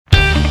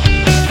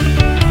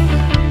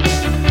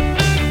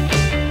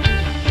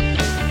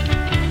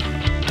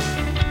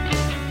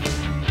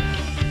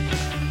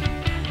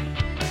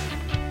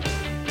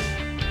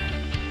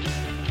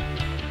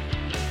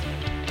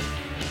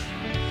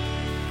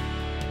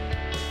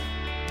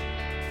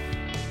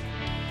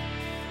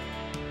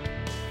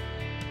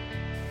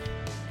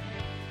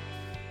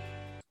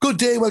Good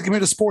day. Welcome here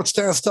to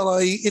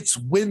SportsStars.ie. It's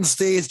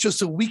Wednesday. It's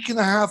just a week and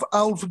a half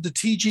out from the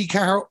TG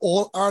Car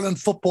All-Ireland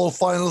football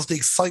finals. The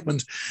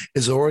excitement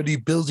is already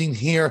building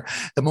here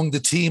among the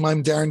team.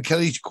 I'm Darren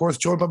Kelly, of course,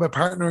 joined by my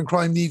partner in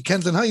crime, Niamh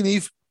Kenton. Hi,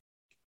 Niamh.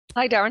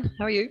 Hi, Darren.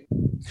 How are you?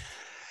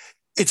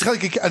 It's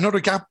like another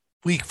gap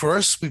week for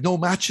us. We've no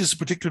matches,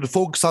 particularly to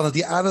focus on at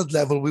the adult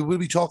level. We will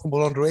be talking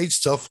about underage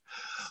stuff.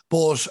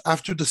 But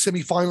after the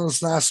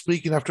semi-finals last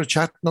week and after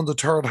chatting on the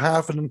third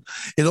half and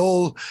it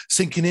all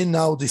sinking in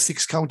now, the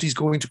 6 counties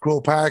going to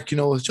Croke Park,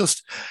 it's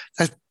just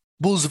that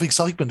buzz of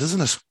excitement, isn't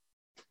it?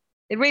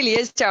 It really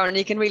is, Darren.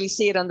 You can really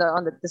see it on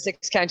the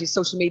 6 counties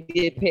social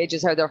media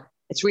pages, how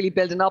it's really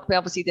building up.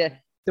 Obviously,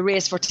 the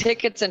race for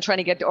tickets and trying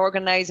to get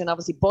organised, and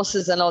obviously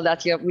buses and all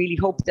that. You really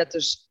hope that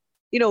there's,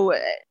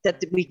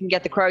 that we can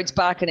get the crowds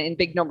back in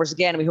big numbers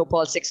again. And we hope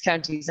all 6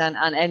 counties and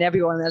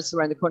everyone else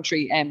around the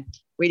country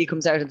really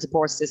comes out and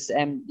supports this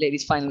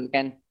ladies' final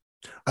again.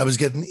 I was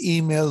getting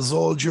emails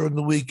all during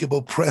the week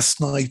about press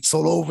nights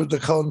all over the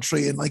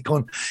country and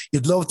going,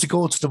 you'd love to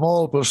go to them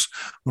all, but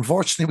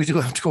unfortunately we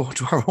do have to go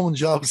to our own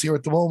jobs here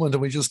at the moment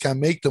and we just can't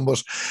make them.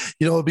 But,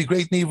 it'd be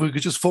great, Niamh, if we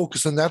could just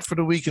focus on that for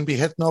the week and be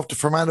heading off to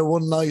Fermanagh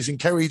one night and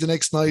Kerry the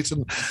next night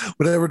and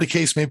whatever the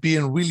case may be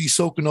and really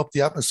soaking up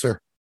the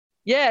atmosphere.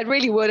 Yeah, it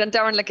really would. And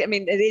Darren,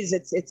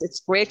 it's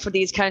great for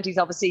these counties,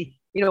 obviously.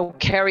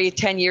 Kerry,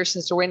 10 years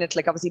since they're in it.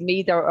 Obviously,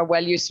 Meath are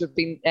well used to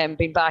have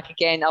been back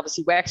again.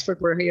 Obviously,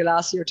 Wexford were here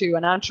last year too,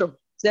 and Antrim.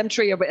 Them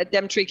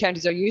three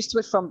counties are used to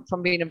it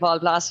from being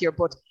involved last year.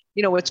 But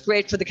it's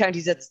great for the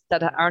counties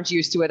that aren't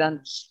used to it,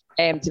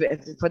 and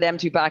for them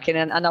to be back in.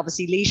 And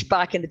obviously, Laois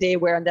back in the day,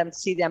 and them to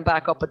see them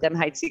back up at them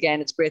heights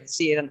again. It's great to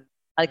see it, and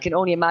I can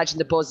only imagine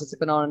the buzz that's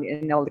going on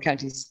in all the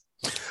counties.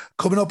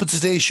 Coming up in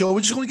today's show,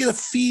 we're just going to get a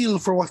feel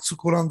for what's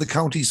going on in the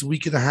counties a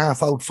week and a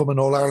half out from an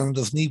All-Ireland,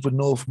 as Niamh would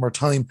know from our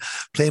time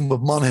playing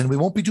with Monaghan. We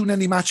won't be doing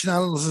any match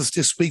analysis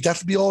this week.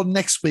 That'll be all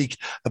next week.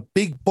 A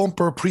big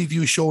bumper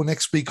preview show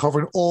next week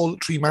covering all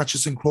 3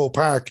 matches in Croke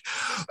Park.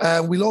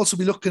 We'll also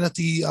be looking at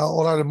the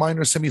All-Ireland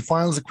minor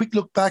semi-finals. A quick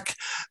look back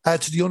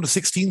to the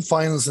under-16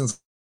 finals and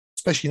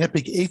especially an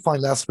epic A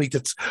final last week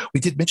that we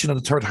did mention on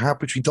the third half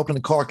between Dublin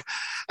and Cork.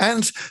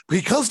 And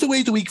because the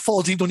way the week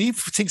falls, even though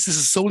Niamh thinks this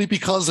is solely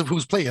because of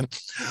who's playing,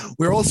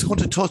 we're also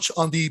going to touch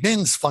on the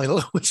men's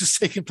final, which is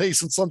taking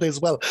place on Sunday as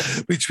well,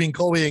 between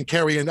Galway and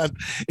Kerry. And it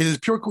is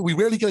pure. We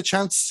rarely get a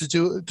chance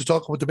to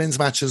talk about the men's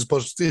matches,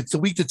 but it's the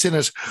week that's in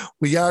it.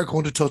 We are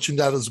going to touch on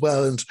that as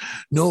well. And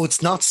no,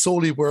 it's not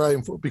solely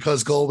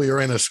because Galway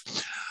are in it.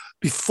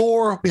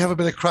 Before we have a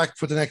bit of crack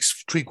for the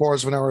next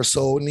 3/4 of an hour or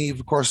so, Niamh,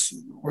 of course,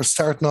 we're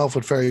starting off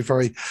with very,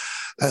 very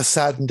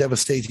sad and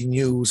devastating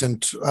news.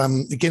 And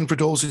again, for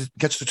those who didn't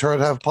catch the third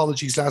half,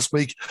 apologies last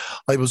week.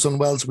 I was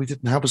unwell, so we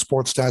didn't have a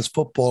Sports Stars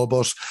football.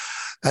 But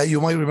you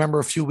might remember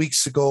a few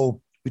weeks ago,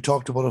 we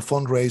talked about a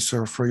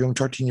fundraiser for a young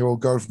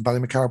 13-year-old girl from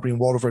Ballymacarbery in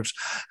Waterford,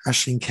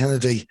 Aisling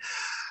Kennedy.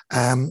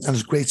 And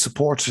there's great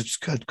support that's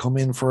come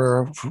in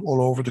for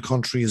all over the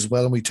country as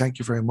well. And we thank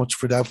you very much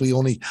for that. We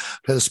only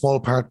played a small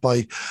part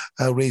by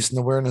raising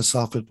awareness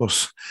of it.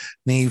 But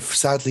Niamh,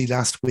 sadly,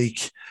 last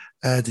week,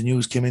 the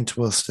news came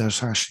into us that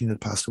Aisling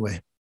had passed away.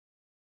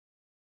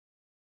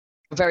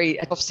 A very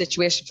tough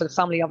situation for the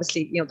family.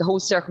 Obviously, the whole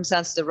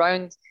circumstances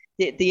around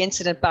the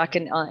incident back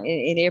in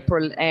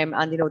April, and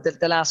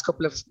the last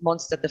couple of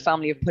months that the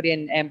family have put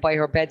in by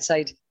her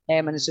bedside,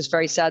 and it's just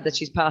very sad that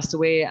she's passed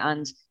away.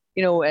 And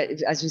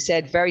as we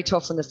said, very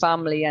tough on the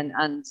family, and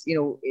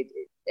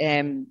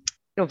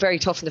very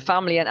tough on the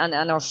family and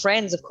our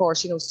friends, of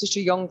course. Such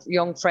a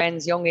young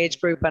friends, young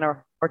age group, and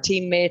our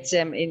teammates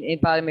in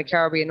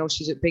Ballymacarbery. I know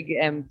she's a big,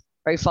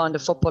 very fond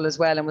of football as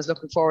well, and was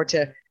looking forward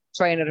to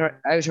trying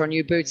out her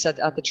new boots at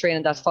the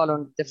training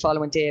the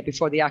following day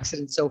before the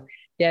accident. So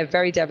yeah,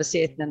 very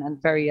devastating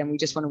and very, and we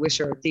just want to wish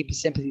her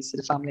deepest sympathies to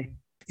the family.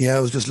 Yeah, I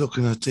was just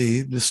looking at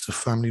the list of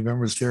family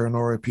members there on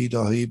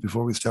RIP.ie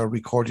before we started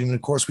recording. And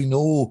of course, we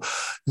know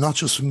not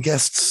just from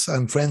guests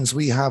and friends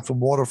we have from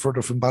Waterford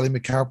or from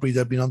Ballymacarbery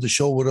that have been on the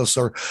show with us,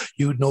 or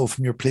you'd know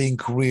from your playing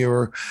career,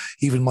 or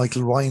even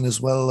Michael Ryan as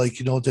well.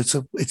 It's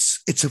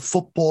a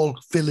football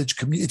village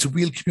community. It's a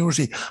real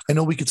community. I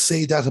know we could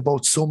say that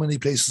about so many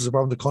places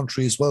around the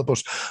country as well,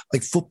 but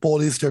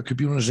football is their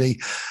community,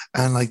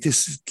 and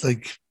this is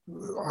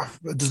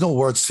there's no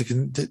words that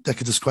can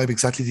describe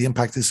exactly the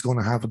impact this is going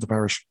to have on the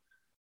parish.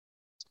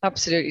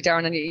 Absolutely,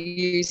 Darren, and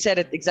you said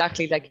it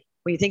exactly.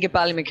 When you think of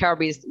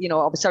Ballymacarbery,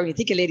 when you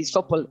think of ladies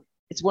football,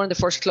 it's one of the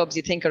first clubs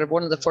you think of, or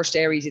one of the first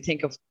areas you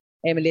think of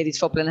ladies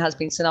football, and has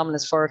been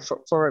synonymous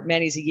for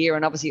many a year,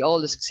 and obviously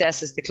all the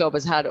successes the club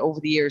has had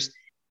over the years.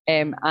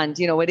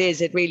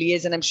 It really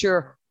is, and I'm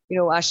sure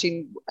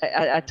Aisling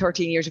at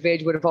 13 years of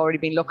age would have already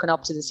been looking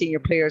up to the senior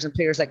players, and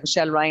players like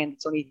Michelle Ryan.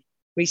 It's only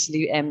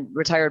recently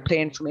retired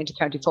playing from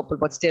intercounty football,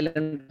 but still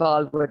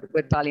involved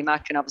with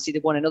Ballymac, and obviously they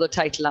won another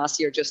title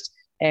last year, just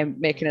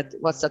making it,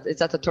 what's that? Is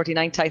that the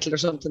 39th title or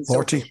something?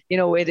 40. So,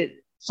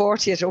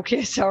 40th.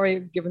 Okay,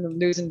 sorry, giving them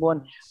losing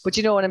one, but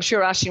and I'm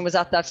sure Aisling was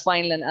at that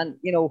final and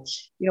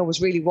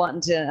was really wanting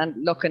to and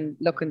looking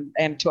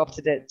to up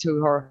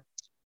to her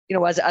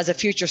as a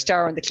future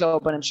star in the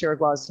club, and I'm sure it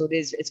was. So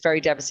it's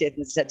very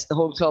devastating, as I said, to the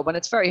whole club, and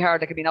it's very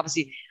hard. Like, I mean,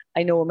 obviously,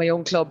 I know in my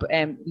own club,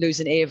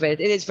 losing Ava, it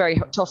is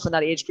very tough in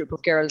that age group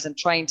of girls, and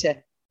trying to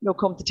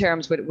come to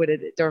terms with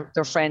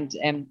their friend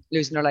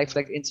losing her life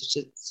like in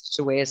such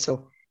a way.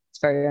 So it's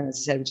very, as I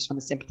said, we just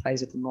want to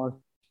sympathise with them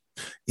all.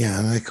 Yeah,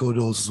 and I echo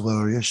those as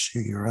well. Yes,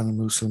 you're Anna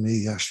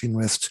Musalmi, Aisling,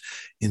 rest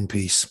in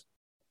peace.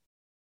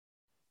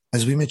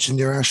 As we mentioned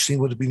there, Aisling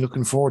would have been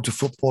looking forward to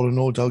football and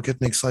no doubt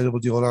getting excited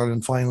about the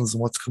All-Ireland finals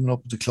and what's coming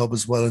up with the club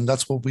as well. And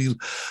that's what we'll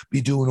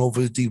be doing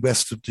over the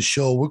rest of the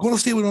show. We're going to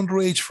stay with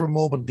underage for a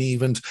moment,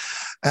 Niamh.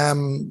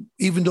 And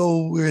even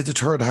though we're at the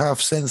third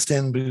half since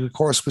then, but of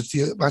course with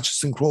the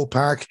matches in Croke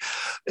Park,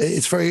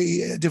 it's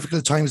very difficult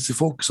at times to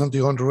focus on the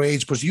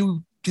underage. But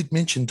you did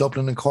mention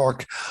Dublin and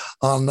Cork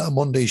on a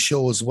Monday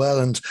show as well.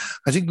 And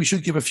I think we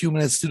should give a few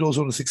minutes to those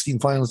under 16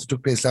 finals that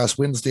took place last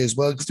Wednesday as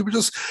well, because they were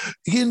just,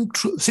 again,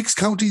 6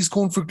 counties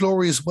going for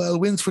glory as well.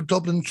 Wins for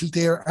Dublin,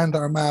 Kildare and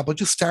Armagh. But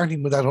just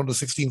starting with that under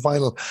 16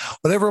 final,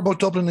 whatever about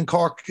Dublin and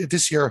Cork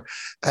this year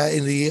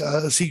in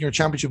the senior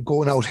championship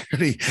going out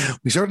early,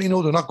 we certainly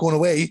know they're not going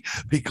away,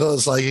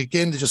 because, like,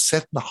 again, they're just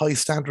setting a high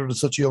standard at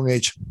such a young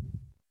age.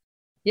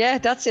 Yeah,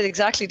 that's it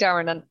exactly,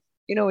 Darren. And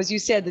as you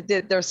said,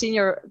 their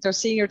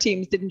senior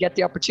teams didn't get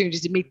the opportunity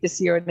to meet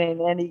this year in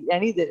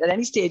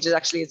any stages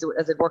actually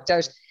as it worked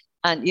out.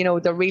 And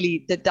they're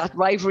really that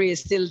rivalry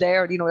is still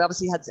there.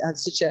 Obviously had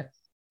such a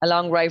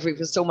long rivalry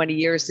for so many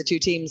years, the two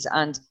teams,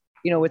 and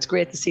it's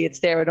great to see it's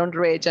there at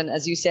underage. And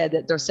as you said,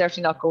 that they're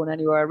certainly not going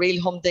anywhere. A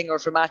real humdinger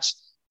for match.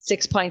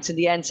 6 points in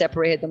the end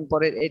separated them,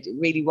 but it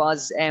really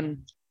was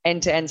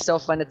end-to-end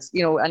stuff. And it's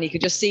and you could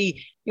just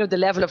see the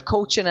level of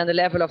coaching and the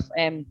level of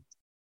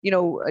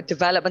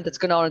development that's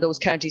going on in those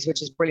counties,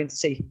 which is brilliant to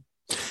see.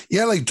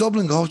 Yeah, like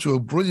Dublin got off to a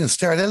brilliant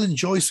start. Ellen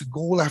Joyce a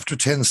goal after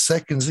 10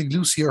 seconds. I think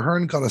Lucy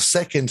Ahern got a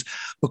second,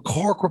 but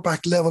Cork were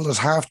back level at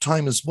half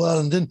time as well.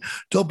 And then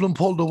Dublin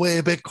pulled away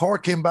a bit.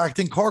 Cork came back.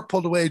 Then Cork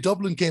pulled away.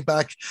 Dublin came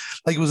back.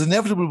 Like, it was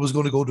inevitable it was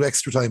going to go to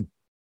extra time.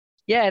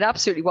 Yeah, it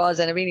absolutely was.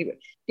 And I mean,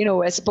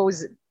 I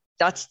suppose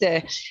that's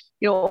the,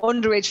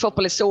 underage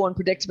football is so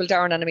unpredictable,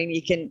 Darren. And I mean,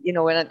 you can,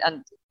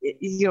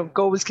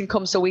 goals can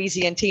come so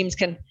easy, and teams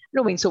can, I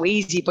don't mean so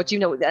easy, but a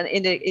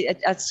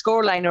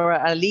scoreline or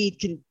a lead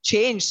can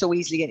change so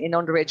easily in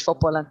underage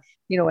football, and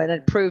and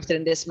it proved it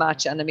in this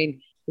match. And I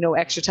mean,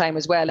 extra time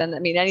as well. And I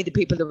mean, any of the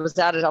people that was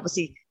at it,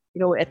 obviously,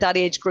 at that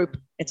age group,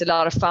 it's a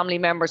lot of family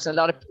members and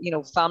a lot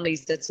of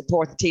families that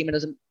support the team, and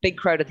there's a big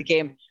crowd at the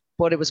game.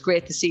 But it was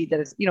great to see that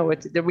it's,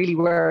 they really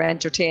were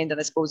entertained. And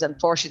I suppose,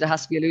 unfortunately, there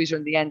has to be a loser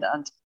in the end,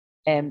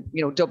 and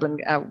Dublin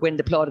win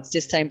the plaudits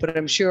this time. But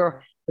I'm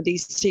sure when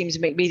these teams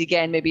meet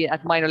again, maybe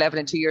at minor level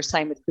in 2 years'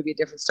 time, it could be a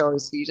different story.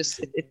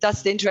 So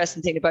that's the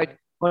interesting thing about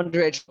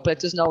underage, but it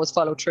doesn't always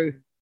follow through.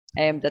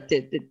 That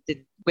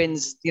the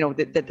wins,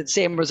 that the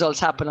same results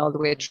happen all the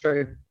way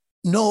through.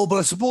 No, but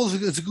I suppose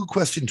it's a good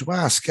question to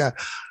ask.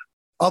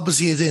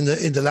 Obviously, in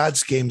the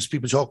lads' games,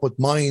 people talk about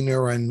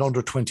minor and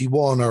under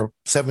 21 or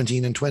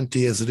 17 and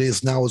 20 as it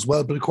is now as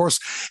well. But of course,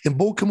 in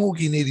both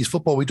camogie and ladies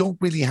football, we don't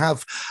really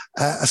have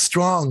a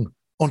strong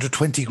under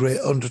 20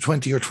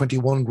 or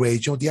 21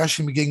 grade. The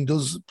Aisling McGinn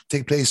does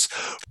take place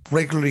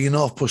regularly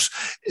enough, but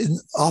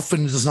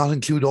often does not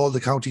include all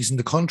the counties in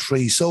the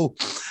country. So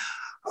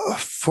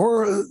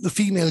for the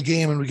female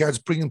game in regards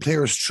to bringing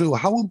players through,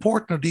 how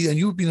important are these, and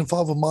you've been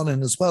involved with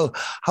Monaghan as well,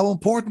 how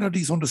important are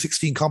these under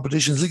 16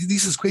 competitions? Like,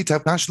 this is great to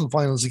have national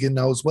finals again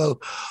now as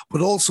well,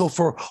 but also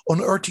for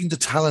unearthing the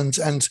talent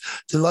and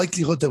the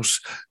likelihood that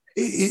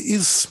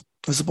is,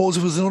 I suppose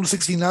if it was an under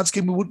 16 lads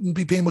game, we wouldn't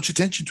be paying much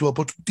attention to it,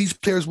 but these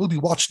players will be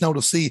watched now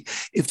to see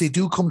if they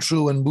do come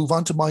through and move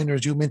on to minor,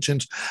 as you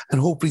mentioned, and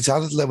hopefully it's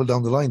at a level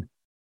down the line.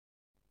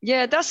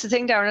 Yeah, that's the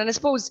thing, Darren. And I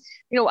suppose,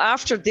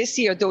 after this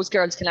year, those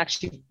girls can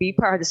actually be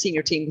part of the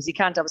senior team, because you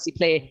can't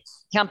obviously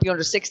can't be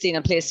under 16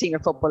 and play senior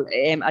football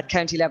at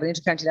county level,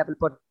 inter-county level.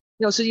 But,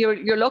 so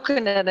you're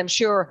looking at, I'm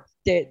sure,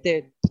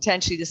 the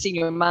potentially the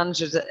senior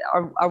managers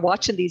are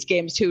watching these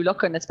games too,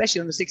 looking,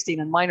 especially under 16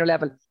 and minor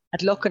level,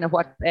 at looking at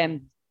what,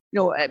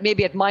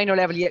 maybe at minor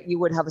level, you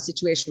would have a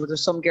situation where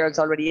there's some girls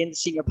already in the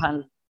senior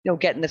panel,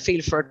 getting the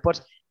feel for it.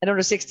 But at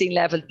under 16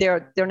 level,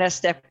 their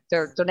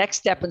next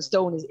stepping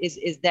stone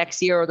is next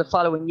year or the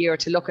following year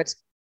to look at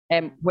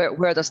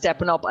where they're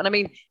stepping up. And I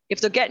mean, if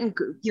they're getting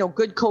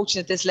good coaching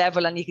at this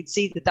level, and you can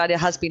see that it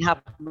has been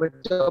happening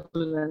with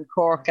Dublin and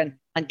Cork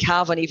and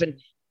Cavan even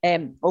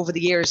over the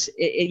years,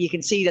 you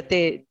can see that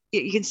this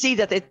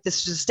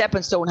is a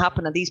stepping stone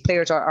happen, and these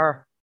players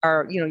are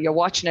you're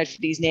watching out for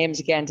these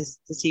names again to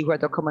see where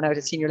they're coming out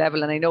at senior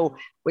level. And I know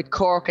with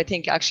Cork, I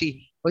think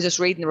actually I was just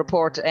reading the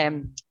report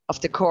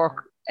of the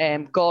Cork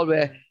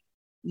Galway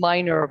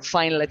minor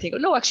final, I think.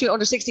 No, actually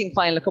under 16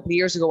 final a couple of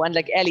years ago, and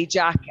like Ellie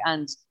Jack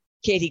and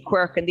Katie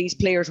Quirk and these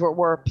players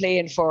were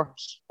playing for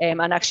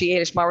and actually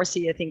Ailish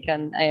Morrissey, I think,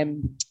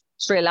 and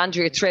Trail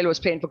Andrea Trail was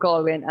playing for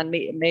Galway and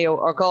Mayo,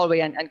 or Galway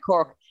and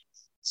Cork.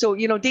 So,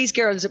 these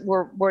girls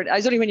were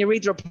it's only when you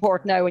read the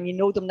report now and you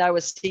know them now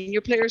as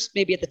senior players,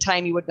 maybe at the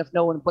time you wouldn't have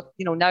known, but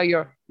now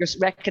you're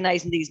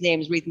recognising these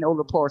names reading old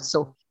reports.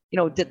 So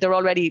they're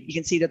already, you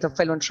can see that they're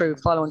following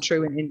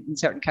through in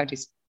certain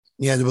counties.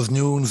 Yeah, there was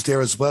Nunes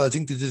there as well. I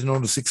think they did an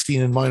under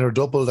 16 and minor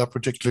double that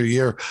particular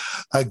year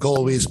at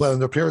Galway as well.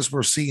 And their players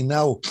we're seeing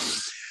now.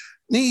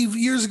 Niamh,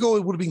 years ago,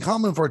 it would have been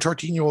common for a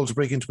 13-year-old to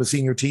break into a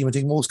senior team. I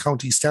think most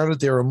counties started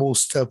there, and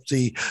most of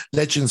the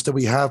legends that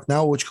we have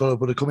now, which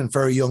would have come in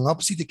very young.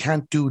 Obviously, they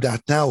can't do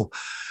that now.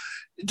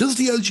 Does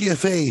the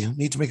LGFA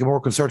need to make a more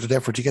concerted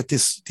effort to get the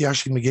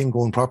Aisling game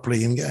going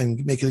properly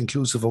and make it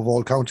inclusive of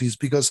all counties?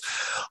 Because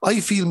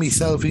I feel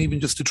myself, and even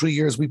just the 3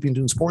 years we've been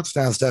doing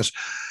Sportscast, that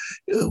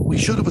we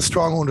should have a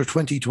strong under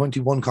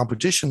 2021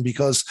 competition,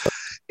 because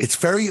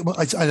it's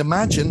I'd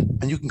imagine,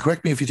 and you can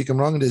correct me if you think I'm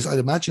wrong in this, I'd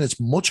imagine it's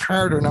much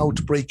harder now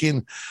to break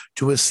in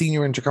to a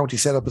senior inter-county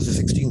setup as a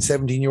 16,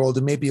 17-year-old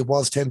than maybe it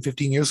was 10,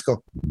 15 years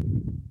ago.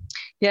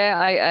 Yeah,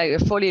 I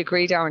fully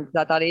agree, Darren,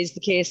 that is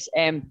the case.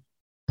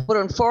 But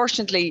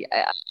unfortunately,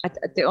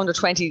 at the under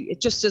 20,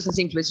 it just doesn't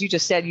seem to, as you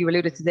just said, you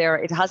alluded to there,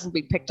 it hasn't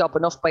been picked up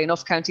enough by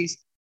enough counties.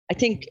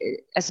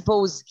 I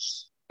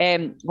suppose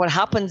what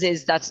happens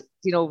is that,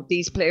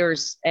 these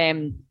players,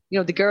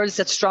 the girls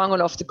that's strong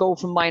enough to go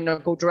from minor,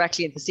 go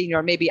directly into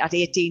senior, maybe at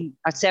 17,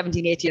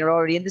 18 are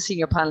already in the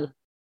senior panel.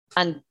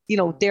 And,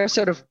 they're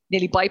sort of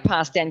nearly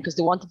bypassed then because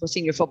they want to play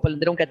senior football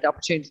and they don't get the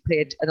opportunity to play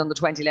at under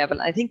 20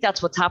 level. I think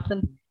that's what's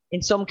happening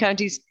in some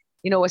counties.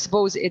 I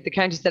suppose the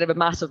counties that have a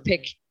massive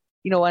pick,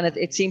 and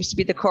it seems to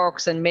be the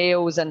Corks and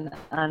Mayos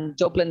and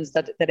Dublins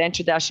that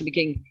entered the Aisling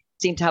King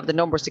seem to have the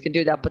numbers that can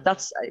do that. But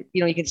that's,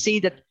 you can see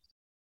that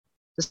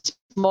the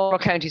smaller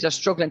counties are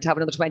struggling to have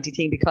another 20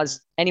 team,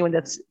 because anyone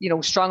that's,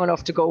 strong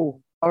enough to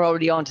go are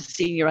already on to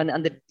senior and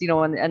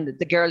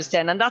the girls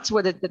then. And that's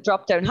where the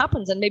drop down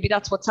happens. And maybe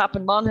that's what's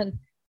happened Monaghan,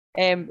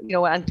 and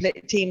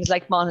teams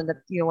like Monaghan that,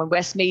 and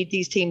Westmeath,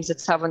 these teams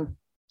that's having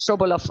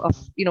trouble of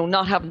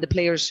not having the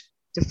players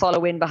to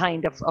follow in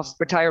behind of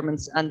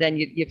retirements, and then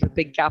you have a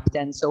big gap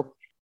then. So,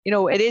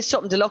 it is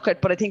something to look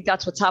at, but I think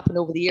that's what's happened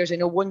over the years. I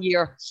know one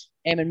year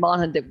in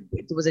Monaghan,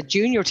 there was a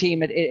junior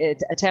team,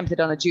 it attempted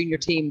on a junior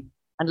team,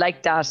 and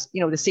like that,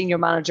 the senior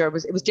manager,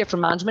 it was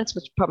different managements,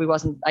 which probably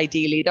wasn't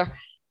ideal either.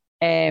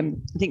 I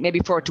think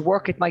maybe for it to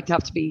work, it might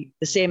have to be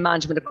the same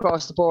management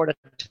across the board at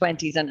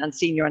 20s and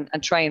senior,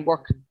 and try and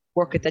work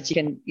it that you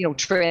can,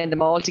 train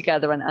them all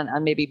together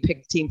and maybe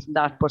pick the team from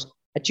that. But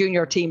a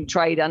junior team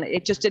tried and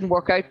it just didn't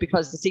work out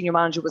because the senior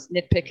manager was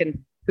nitpicking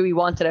who he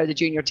wanted out of the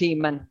junior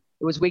team, and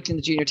it was weakening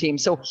the junior team.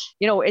 So,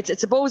 I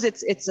suppose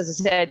it's as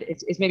I said,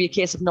 it's maybe a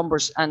case of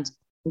numbers, and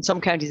in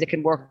some counties it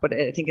can work, but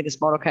I think in the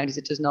smaller counties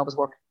it doesn't always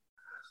work.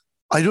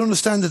 I do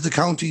understand that the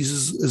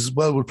counties as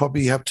well will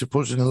probably have to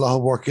put in a lot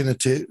of work in it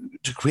to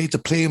create the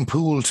playing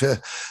pool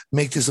to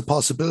make this a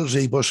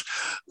possibility. But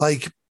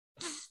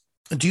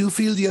do you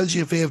feel the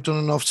LGFA have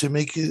done enough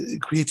to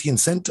create the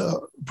incentive,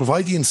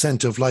 provide the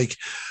incentive?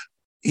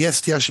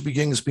 Yes, the Aisling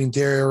King has been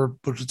there,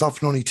 but it's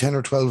often only 10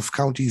 or 12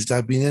 counties that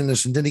have been in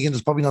it. And then again,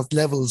 there's probably not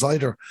levels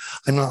either.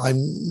 I'm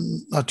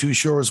not too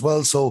sure as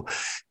well. So,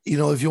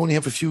 if you only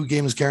have a few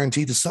games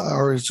guaranteed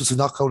or it's just a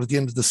knockout at the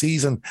end of the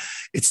season,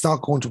 it's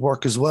not going to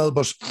work as well.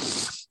 But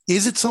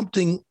is it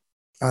something,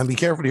 and be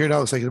careful here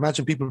now, so I can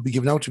imagine people will be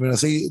giving out to me when I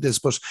say this,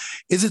 but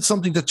is it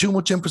something that too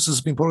much emphasis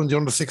has been put on the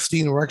under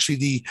 16, or actually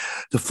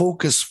the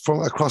focus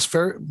from across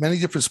many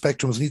different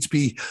spectrums needs to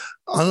be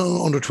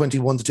on under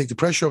 21 to take the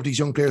pressure off these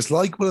young players,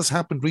 like what has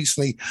happened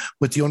recently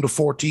with the under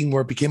 14,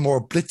 where it became more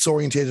blitz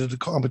orientated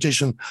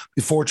competition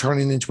before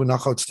turning into a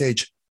knockout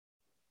stage?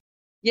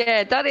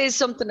 Yeah, that is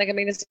something.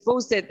 I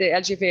suppose that the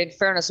LGFA, in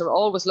fairness, are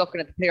always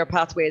looking at the player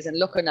pathways and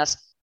looking at,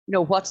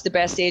 what's the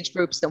best age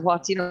groups and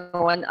what,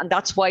 and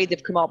that's why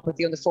they've come up with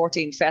the under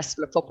 14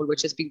 Festival of Football,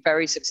 which has been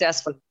very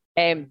successful.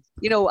 I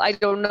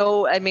don't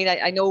know.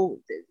 I know,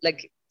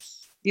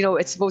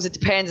 I suppose it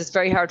depends. It's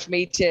very hard for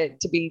me to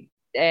be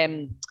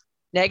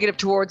negative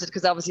towards it,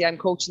 because obviously I'm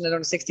coaching at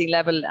under 16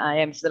 level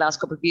for the last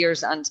couple of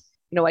years, and,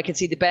 I can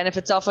see the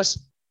benefits of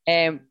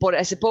it. But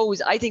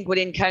I think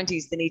within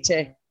counties, they need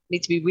to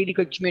be really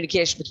good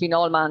communication between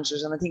all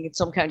managers. And I think in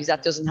some counties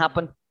that doesn't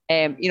happen.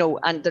 And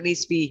there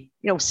needs to be,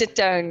 sit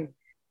down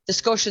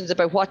discussions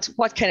about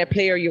what kind of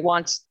player you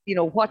want,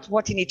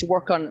 what you need to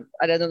work on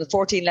at the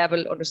 14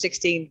 level, under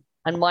 16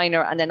 and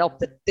minor, and then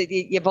up.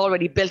 You've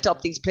already built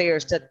up these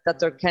players that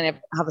they're kind of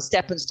have a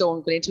stepping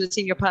stone going into the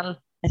senior panel.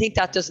 I think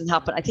that doesn't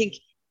happen. I think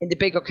in the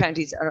bigger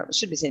counties, or I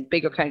shouldn't be saying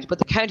bigger counties, but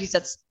the counties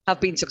that have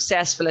been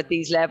successful at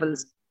these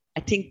levels, I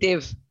think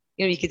they've,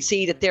 you can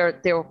see that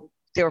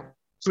they're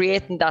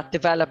creating that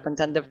development,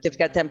 and they've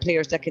got them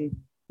players that can,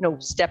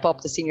 step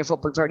up the senior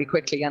football very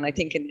quickly. And I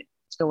think in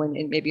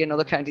maybe in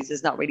other counties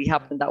it's not really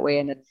happening that way,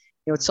 and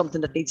it's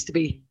something that needs to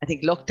be, I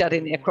think, looked at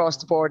across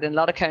the board in a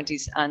lot of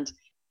counties, and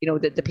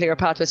the player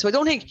pathway. So I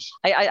don't think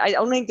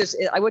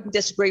I wouldn't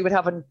disagree with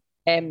having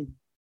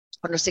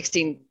under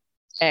 16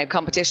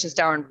 competitions,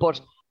 Darren, but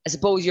I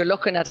suppose you're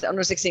looking at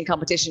under 16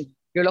 competition,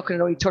 you're looking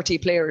at only 30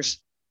 players.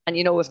 And,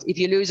 if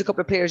you lose a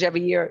couple of players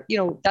every year,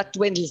 that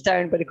dwindles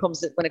down when it comes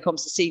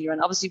to senior.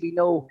 And obviously we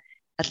know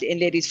in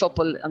ladies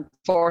football,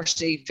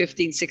 unfortunately,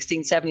 15,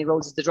 16,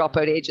 17-year-olds is the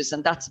dropout ages.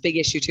 And that's a big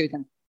issue too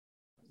then.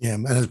 Yeah,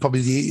 and it's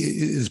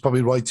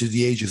probably right to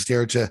the ages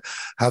there to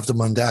have them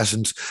on that.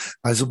 And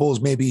I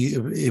suppose maybe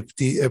if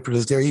it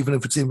is there, even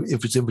if it's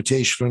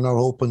invitational and not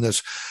open,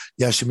 that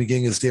Yasha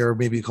McGing is there,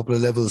 maybe a couple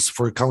of levels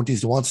for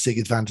counties that want to take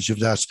advantage of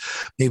that.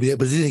 Maybe,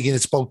 but then again,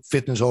 it's about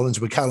fitting it all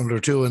into a calendar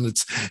too. And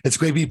it's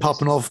great to be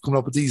popping off, coming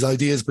up with these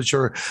ideas. But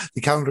sure,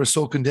 the calendar is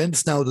so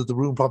condensed now that the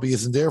room probably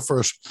isn't there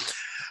for it.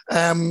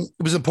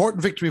 It was an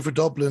important victory for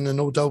Dublin, and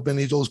no doubt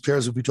many of those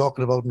players will be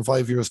talking about in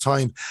 5 years'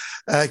 time.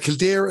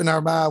 Kildare and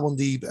Armagh won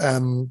the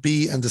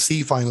B and the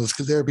C finals.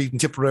 Kildare beating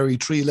Tipperary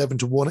 3-11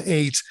 to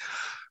 1-8.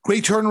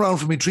 Great turnaround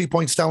for me, 3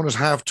 points down at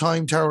half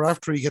time. Tara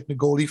Raftery getting a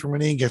goalie from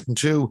Renane getting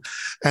 2.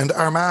 And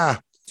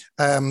Armagh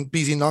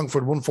beating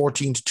Longford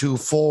 114 to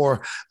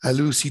 2-4.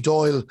 Lucy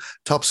Doyle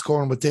top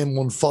scoring with them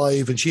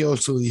 1-5, and she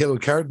also the yellow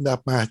card in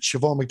that match.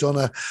 Siobhan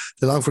McDonough,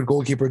 the Longford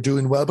goalkeeper,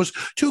 doing well. But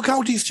two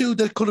counties too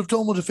that could have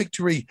done with a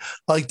victory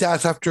like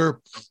that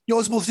after,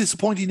 I suppose,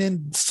 disappointing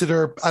ends to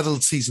their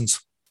adult seasons.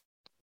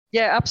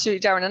 Yeah,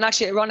 absolutely, Darren. And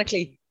actually,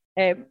 ironically,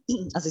 as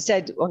I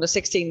said, under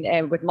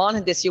 16 with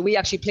Monaghan this year, we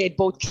actually played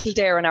both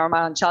Kildare and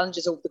Armagh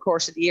challenges over the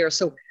course of the year.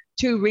 So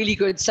two really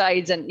good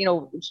sides, and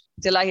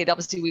delighted.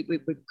 Obviously, we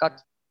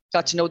got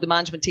to know the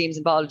management teams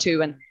involved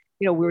too, and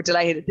we were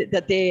delighted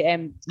that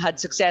they had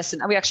success.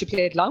 And we actually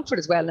played Longford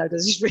as well. Now, I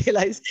just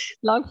realised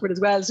Longford as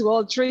well. So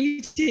all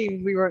three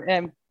teams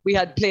we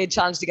had played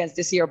challenged against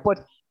this year.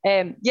 But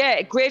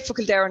great for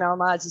Kildare and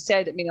Armagh, as you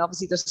said. I mean,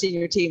 obviously their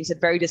senior teams had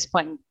very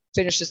disappointing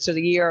finishes to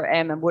the year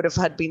and would have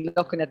had been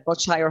looking at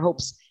much higher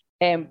hopes.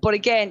 But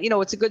again,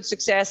 it's a good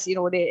success.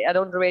 At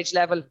underage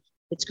level,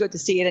 it's good to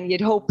see it, and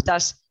you'd hope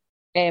that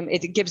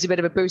it gives a bit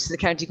of a boost to the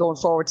county going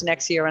forward to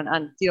next year.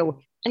 And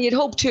you'd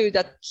hope too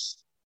that,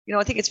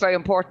 I think it's very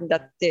important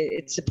that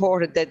it's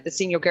supported, that the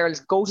senior girls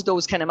go to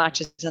those kind of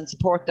matches and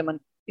support them. And,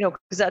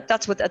 because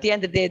that's what, at the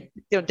end of the day,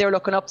 they're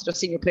looking up to their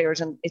senior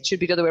players, and it should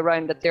be the other way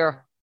around, that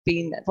they're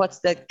being, what's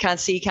that, can't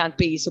see, can't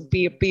be. So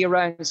be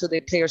around so the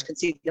players can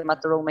see them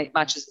at their own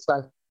matches as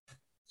well.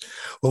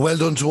 Well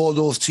done to all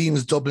those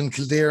teams, Dublin,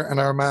 Kildare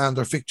and Armagh, and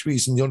their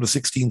victories in the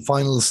under-16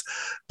 finals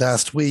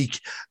last week.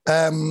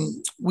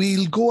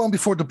 We'll go on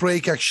before the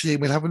break, actually.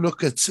 We'll have a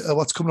look at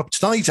what's coming up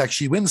tonight,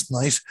 actually, Wednesday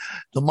night.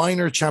 The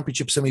minor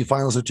championship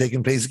semi-finals are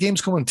taking place. The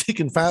game's coming thick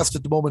and fast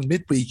at the moment,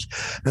 midweek,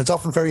 and it's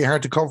often very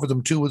hard to cover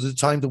them too at the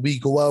time that we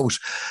go out.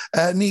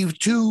 Niamh,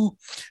 two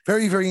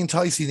very, very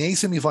enticing A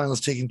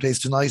semi-finals taking place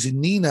tonight in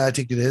Nina, I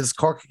think it is.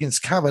 Cork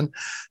against Cavan,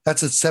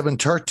 that's at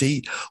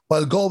 7:30,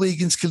 while Galway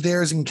against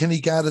Kildare is in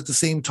Kenny-Gad at the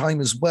same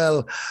time as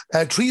well.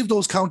 Three of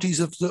those counties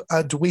have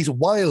had to wait a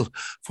while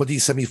for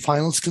these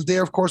semi-finals.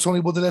 Kildare, of course,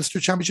 only won the Leinster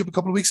Championship a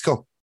couple of weeks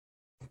ago.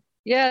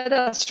 Yeah,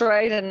 that's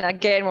right. And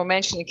again, we're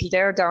mentioning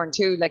Kildare, Darren,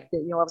 too.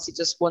 Obviously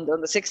just won the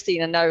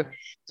under-16, and now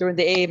they're in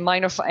the A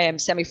minor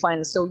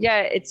semi-finals. So yeah,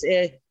 it's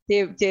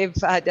they've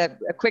had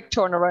a quick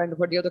turnaround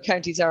where the other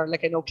counties are.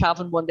 Like, I know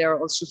Cavan won their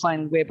Ulster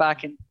final way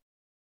back in,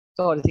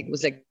 I think it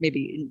was like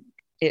maybe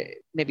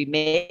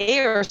May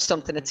or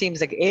something. It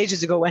seems like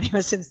ages ago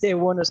anyway since they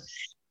won it.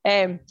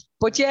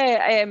 But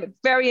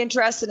very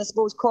interesting. I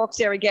suppose Cork's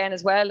there again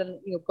as well, and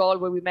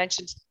Galway we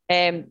mentioned.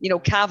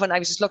 Cavan. I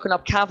was just looking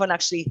up. Cavan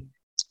actually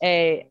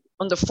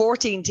under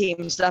 14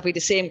 teams, that'll be the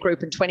same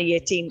group in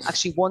 2018.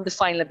 Actually won the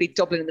final and beat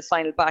Dublin in the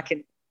final back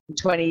in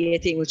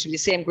 2018, which will be the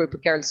same group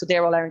of girls. So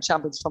they're all Ireland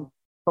champions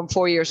from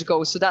 4 years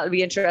ago. So that'll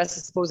be interesting. I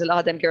suppose a lot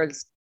of them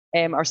girls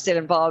are still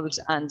involved,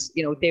 and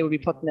they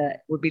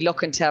would be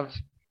looking to have.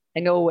 I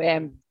know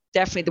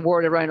definitely the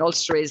word around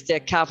Ulster is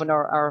that Cavan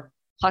are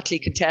hotly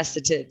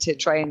contested to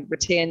try and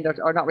retain,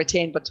 or not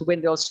retain, but to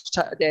win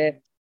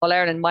the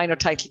All-Ireland minor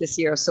title this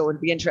year. So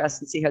it'll be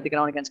interesting to see how they get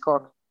on against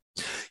Cork.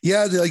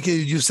 Yeah, like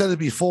you've said it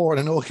before, and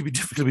I know it can be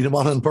difficult to be the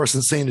modern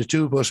person saying it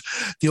too, but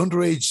the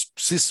underage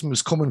system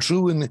is coming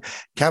through in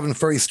Cavan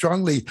very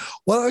strongly.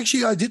 Well,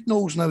 actually, I did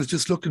note, and I was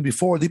just looking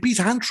before, they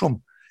beat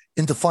Antrim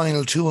in the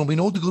final too, and we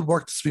know the good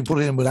work that's been put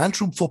in with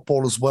Antrim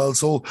football as well.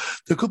 So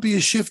there could be a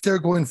shift there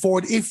going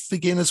forward if,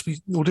 again, as we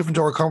know, different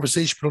to our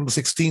conversation, but under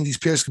 16, these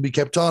players can be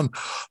kept on.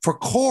 For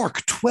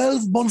Cork,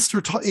 12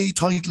 Munster A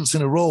titles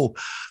in a row.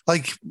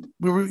 Like,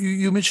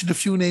 you mentioned a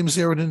few names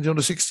there in the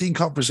under 16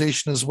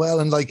 conversation as well,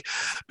 and like,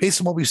 based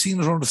on what we've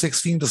seen at under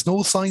 16, there's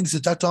no signs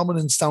that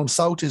dominance down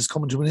south is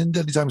coming to an end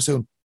anytime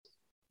soon.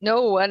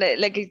 No, and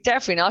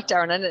definitely not,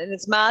 Darren. And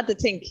it's mad to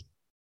think,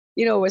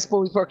 I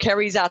suppose where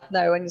Kerry's at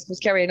now, and I suppose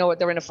Kerry, I know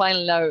they're in a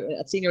final now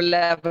at senior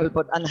level,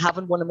 and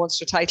haven't won a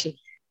Munster title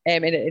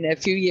in a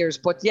few years.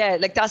 But yeah,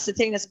 that's the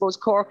thing. I suppose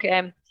Cork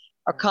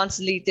are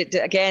constantly,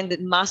 again, the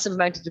massive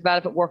amount of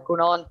development work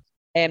going on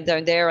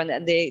down there,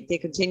 and they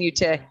continue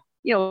to,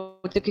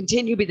 to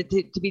continue to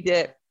be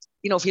the,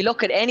 if you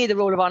look at any of the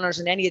roll of honours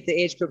in any of the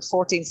age groups,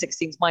 14,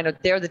 16s minor,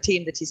 they're the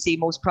team that you see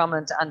most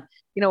prominent. And,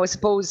 I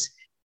suppose,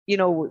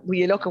 when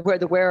you look at where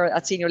they were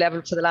at senior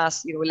level for the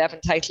last, 11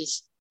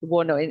 titles,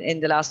 won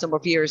in the last number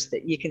of years,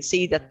 that you can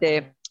see that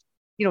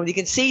you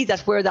can see that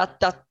where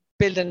that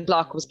building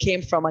block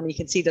came from, and you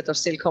can see that they're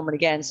still coming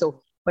again. So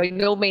by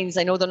no means,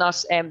 I know they're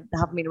not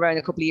haven't been around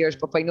a couple of years,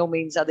 but by no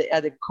means are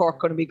the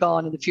Cork going to be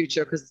gone in the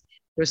future, because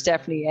there's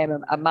definitely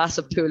a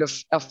massive pool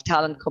of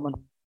talent coming.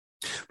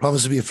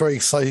 Promises to be a very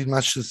exciting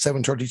match at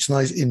 7:30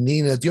 tonight in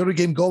Nina. The other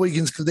game, Galway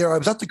against Kildare, I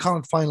was at the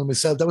Connacht final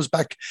myself. That was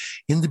back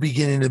in the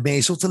beginning of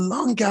May. So it's a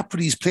long gap for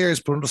these players,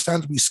 but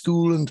understandably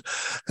school and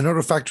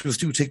other factors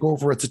do take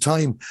over at the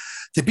time.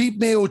 They beat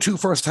Mayo 2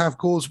 first half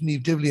goals from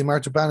Niamh Divley and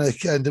Marta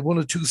Bannock, and they won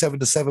it 2-7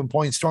 to 7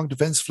 points, strong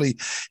defensively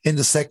in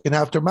the second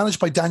half. They're managed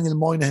by Daniel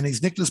Moynihan.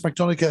 He's Nicholas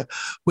McDonagh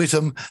with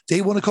him.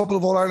 They won a couple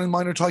of All-Ireland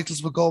minor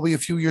titles with Galway a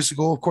few years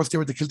ago. Of course, they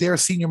were the Kildare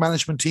senior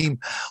management team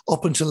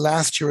up until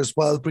last year as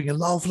well, bringing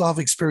an awful lot of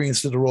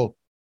experience to the role.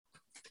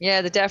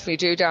 Yeah, they definitely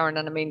do, Darren.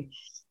 And I mean,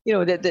 you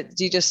know,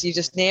 you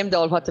just named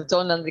all what they've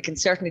done, and they can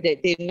certainly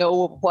they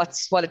know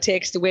what it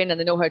takes to win, and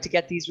they know how to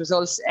get these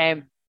results.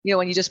 You know,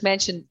 and you just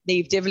mentioned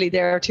Niamh Divley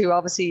there too.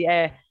 Obviously,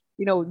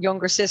 you know,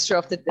 younger sister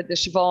of the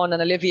Siobhan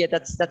and Olivia.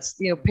 That's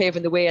you know,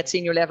 paving the way at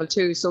senior level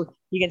too. So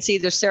you can see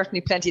there's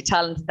certainly plenty of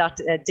talent in that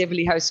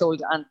Divley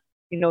household, and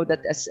you know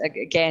that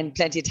again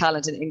plenty of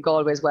talent in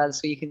Galway as well.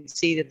 So you can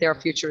see that their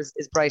future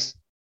is bright.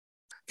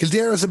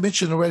 Kildare, as I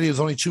mentioned already, it was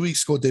only 2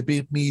 weeks ago, they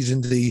beat Meath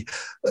in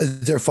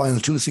their final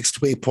 2-6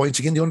 to 8 points.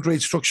 Again, the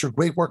underage structure,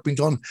 great work being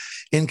done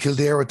in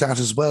Kildare with that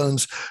as well.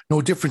 And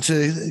no different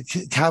to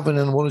Cavan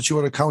and one or two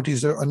other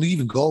counties there, and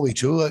even Galway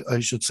too, I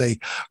should say,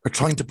 are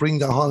trying to bring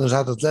that on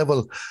at that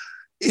level.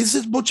 Is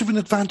it much of an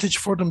advantage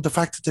for them, the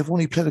fact that they've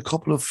only played a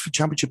couple of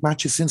championship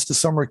matches since the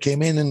summer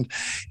came in? And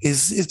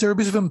is there a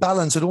bit of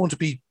imbalance? I don't want to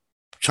be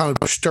trying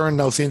to stern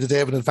now saying that they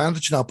have an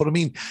advantage now, but I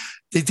mean,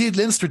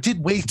 Leinster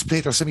did wait to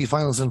play their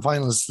semi-finals and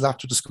finals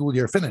after the school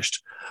year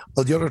finished.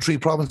 Well, the other three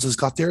provinces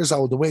got theirs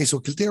out of the way, so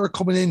Kildare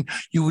coming in,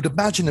 you would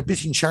imagine, a bit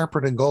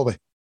sharper than Galway.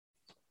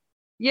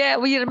 Yeah,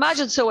 well, you'd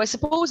imagine so. I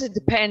suppose it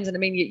depends. And I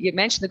mean, you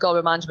mentioned the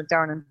Galway management,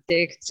 Darren, and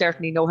they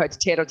certainly know how to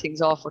tailor things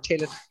off or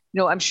tailor.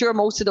 You know, I'm sure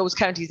most of those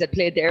counties that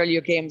played the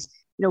earlier games,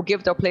 you know,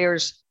 give their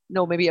players, you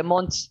know, maybe a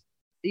month,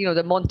 you know,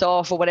 the month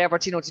off or whatever,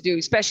 to, you know, to do.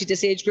 Especially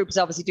this age group is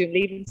obviously doing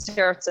leaving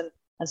certs and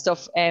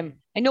stuff. I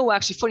know,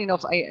 actually, funny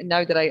enough,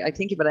 now that I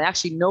think of it, I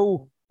actually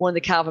know one of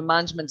the Cavan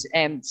management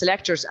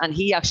selectors, and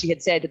he actually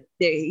had said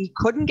that he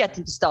couldn't get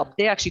them to stop.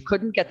 They actually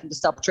couldn't get them to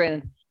stop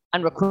training,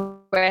 and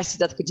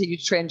requested that they continue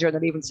to train during the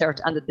leaving cert,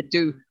 and that they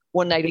do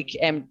one night a week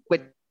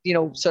with, you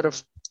know, sort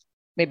of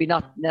maybe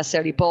not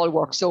necessarily ball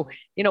work. So,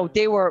 you know,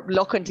 they were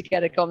looking to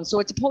get it going. So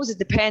I suppose it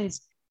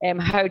depends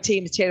how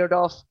teams tailored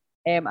off.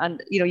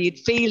 And, you know, you'd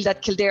feel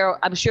that Kildare,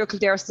 I'm sure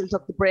Kildare still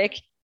took the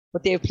break,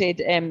 but they've played,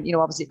 you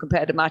know, obviously a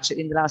competitive match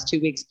in the last 2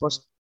 weeks. But,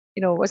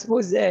 you know, I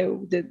suppose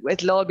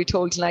it'll all be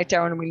told tonight,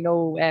 Darren, and we'll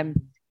know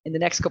in the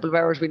next couple of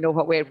hours, we know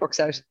what way it works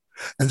out.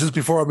 And just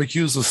before I'm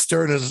accused of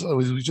sternness,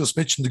 we just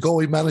mentioned the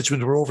Galway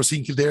management were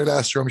overseeing Kildare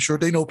last year. I'm sure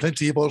they know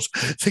plenty about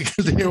the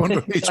Kildare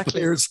underage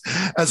players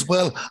as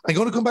well. I'm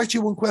going to come back to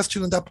you one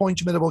question on that point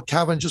you made about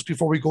Cavan just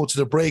before we go to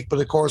the break. But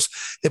of course,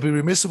 it'd be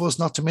remiss of us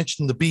not to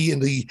mention the B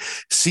and the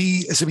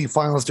C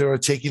semi-finals that are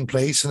taking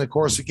place. And of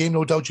course, a game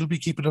no doubt you'll be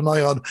keeping an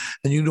eye on,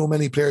 and you know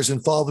many players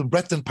involved in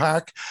Bretton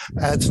Park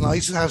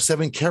tonight.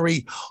 7:30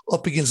 Kerry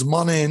up against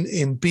Monaghan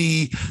in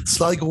B.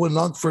 Sligo and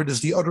Longford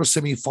is the other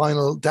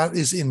semi-final. That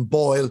is in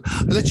Boyle.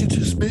 I'll let you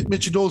just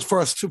mention those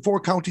first, 4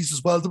 counties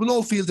as well. They will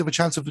all feel they have a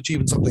chance of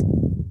achieving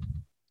something.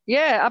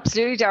 Yeah,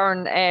 absolutely,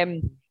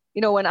 Darren.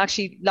 You know, and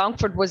actually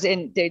Longford was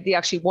in, they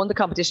actually won the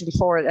competition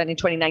before, and in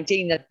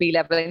 2019 at B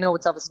level. I know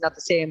it's obviously not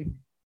the same,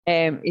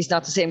 it's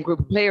not the same group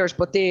of players,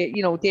 but they,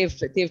 you know, they've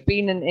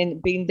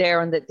been been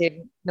there, and that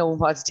they know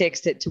what it takes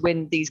to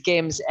win these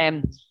games.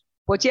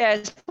 But yeah,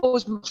 I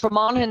suppose for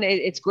Monaghan,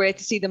 it's great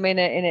to see them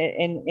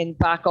in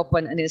back up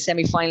and in a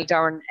semi-final,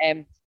 Darren.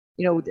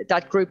 You know,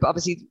 that group,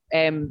 obviously,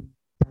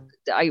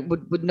 I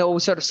would know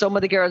sort of some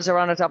of the girls are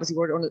on it. Obviously,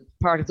 were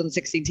part of the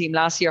 16 team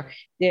last year,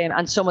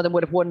 and some of them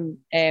would have won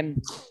a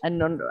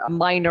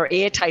minor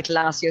A title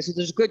last year. So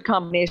there's a good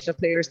combination of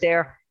players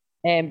there.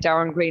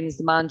 Darren Green is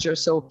the manager,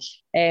 so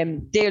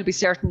they'll be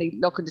certainly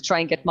looking to try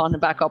and get Monaghan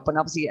back up. And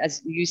obviously,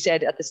 as you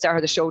said at the start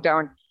of the show,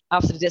 Darren,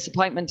 after the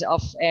disappointment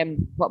of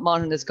what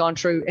Monaghan has gone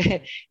through, you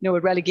know,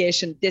 with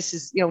relegation, this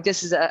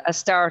is a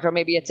start, or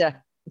maybe it's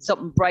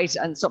something bright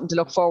and something to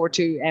look forward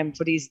to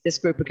for this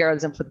group of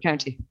girls and for the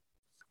county.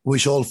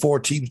 Wish all 4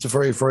 teams the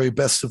very, very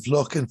best of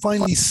luck. And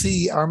finally,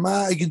 C,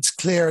 Armagh against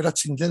Clare.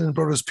 That's in Glennon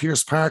Brothers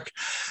Pierce Park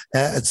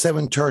at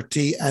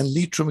 7:30, and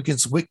Leitrim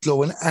against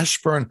Wicklow and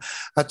Ashburn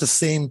at the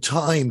same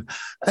time.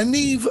 And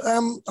Niamh,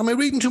 am I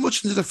reading too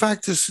much into the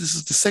fact this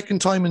is the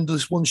second time in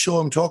this one show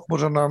I'm talking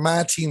about an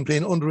Armagh team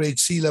playing underage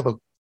C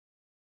level?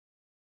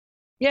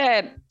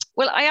 Yeah.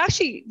 Well,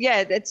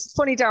 it's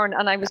funny, Darren,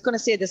 and I was going to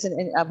say this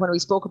when we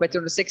spoke about the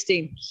under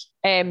 16.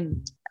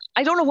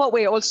 I don't know what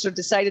way Ulster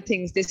decided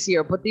things this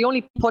year, but they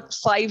only put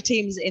 5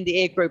 teams in the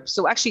A group.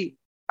 So actually,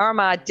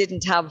 Armagh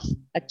didn't have,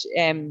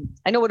 I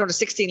know it on the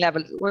 16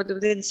 level. Were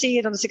they in C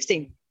at under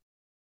 16?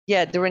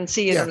 Yeah, they were in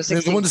C at under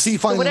 16. They won the C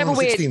final under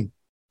 16.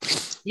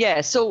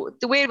 Yeah, so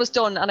the way it was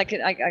done, and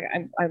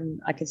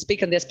I can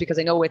speak on this because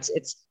I know it's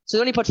so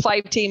they only put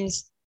 5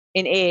 teams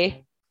in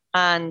A,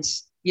 and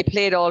you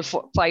played all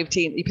 5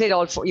 teams. You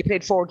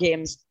played 4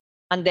 games,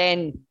 and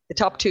then the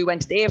top 2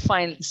 went to the A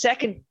final. The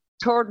second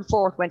third and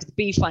fourth went to the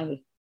B final.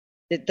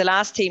 The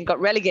last team got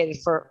relegated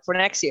for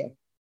next year.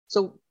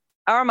 So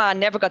Armagh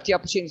never got the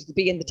opportunity to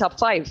be in the top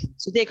 5.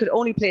 So they could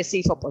only play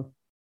C football.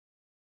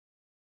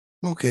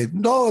 Okay.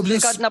 No, they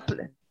got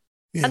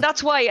and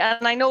that's why,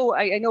 and I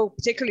know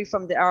particularly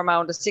from the Armagh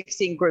under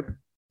 16 group,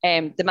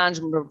 the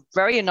management were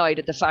very annoyed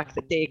at the fact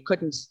that they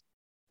couldn't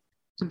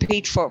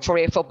compete for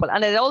A football.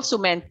 And it also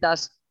meant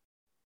that,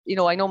 you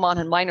know, I know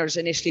Monaghan Minors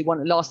initially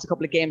lost a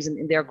couple of games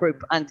in their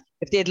group, and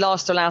if they had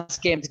lost their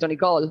last game to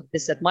Donegal,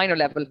 this at minor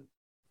level,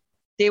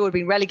 they would have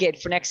been relegated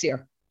for next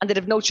year, and they'd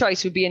have no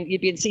choice. You'd be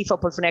in C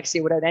football for next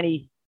year without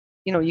any,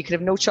 you know, you could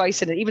have no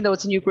choice in it, even though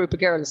it's a new group of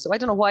girls. So I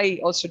don't know why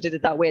Ulster did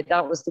it that way.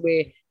 That was the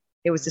way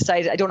it was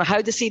decided. I don't know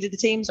how they seeded the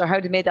teams or how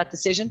they made that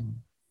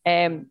decision.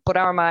 But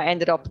Armagh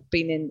ended up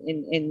being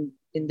in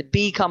the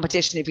B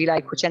competition, if you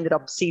like, which ended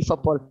up C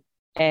football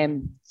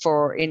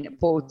for in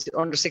both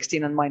under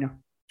 16 and minor.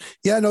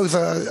 Yeah, no,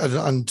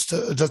 and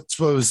that's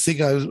what I was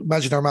thinking. I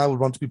imagine Armagh would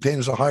want to be playing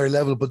at a higher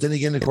level, but then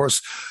again, of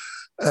course,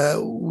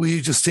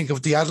 we just think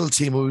of the adult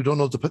team, and we don't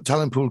know the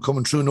talent pool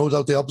coming through. No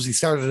doubt they obviously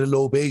started at a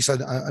low base.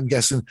 I'm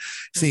guessing,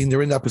 seeing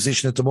they're in that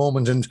position at the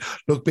moment. And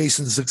look, based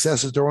on the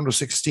success of their under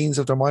 16s,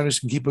 if their minors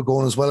can keep it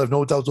going as well, I've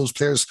no doubt those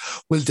players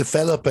will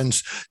develop, and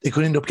they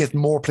could end up getting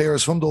more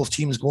players from those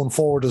teams going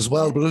forward as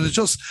well. But it's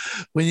just,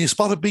 when you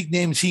spot a big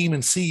name team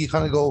and see, you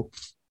kind of go,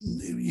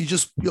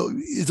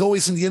 it's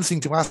always in the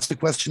instinct to ask the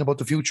question about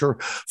the future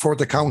for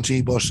the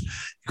county, but it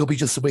could be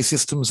just the way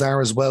systems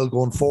are as well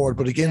going forward.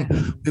 But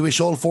again, we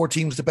wish all 4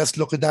 teams the best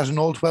luck at that, and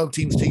all 12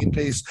 teams taking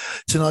place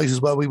tonight as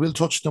well. We will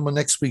touch them on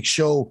next week's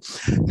show.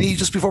 Niamh,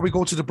 just before we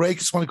go to the break, I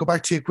just want to go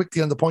back to you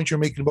quickly on the point you're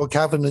making about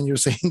Cavan, and you're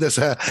saying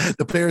that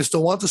the players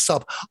don't want to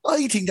stop.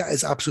 I think that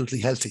is absolutely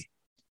healthy.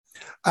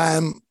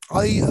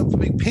 I have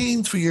been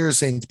pained for years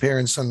saying to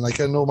parents, and like,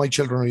 I know my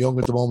children are young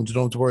at the moment, you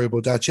don't have to worry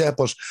about that yet,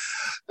 but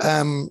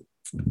an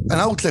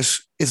outlet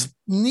is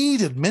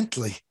needed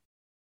mentally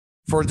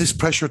for this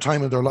pressure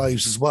time of their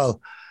lives as well.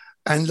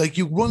 And like,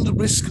 you run the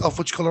risk of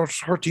what you call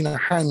hurting a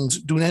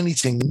hand doing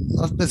anything,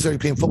 not necessarily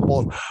playing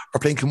football or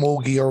playing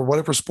camogie or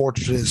whatever sport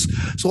it is.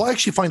 So I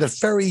actually find it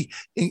very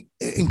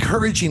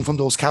encouraging from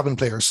those Cavan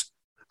players.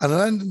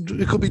 And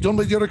it could be done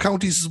by the other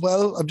counties as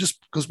well. I'm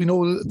just, because we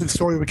know the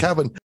story with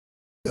Cavan.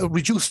 A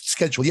reduced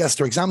schedule. Yes,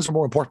 their exams are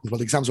more important. Well,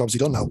 the exams are obviously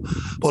done now,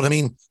 but I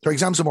mean, their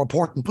exams are more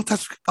important. But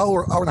that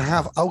hour and a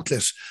half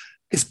outlet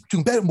is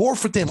doing better, more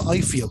for them,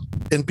 I feel,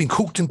 than being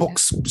cooked in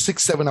books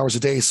 6-7 hours a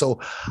day. So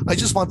I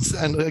just want,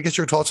 and I get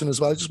your thoughts on it as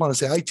well, I just want to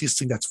say, I just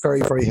think that's very,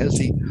 very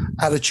healthy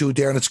attitude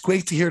there. And it's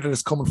great to hear that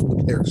it's coming from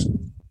the players.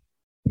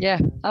 Yeah,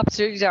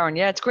 absolutely, Darren.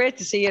 Yeah, it's great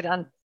to see it.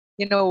 And,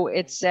 you know,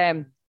 it's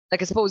like,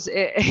 I suppose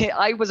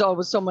I was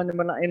always someone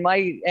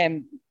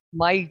in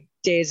my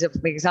days of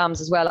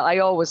exams as well. I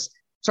always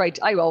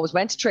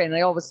went to train.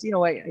 I always, you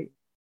know,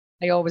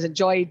 I always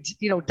enjoyed,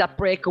 you know, that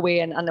breakaway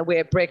and the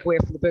way breakaway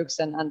from the books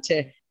and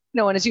to, you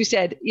know, and as you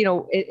said, you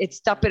know, it's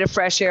that bit of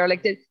fresh air.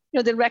 Like,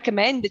 they'll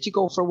recommend that you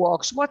go for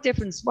walks. What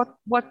difference?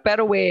 What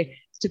better way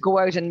to go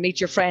out and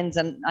meet your friends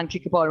and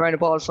kick a ball around a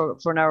ball for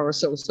an hour or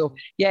so. So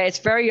yeah, it's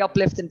very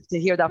uplifting to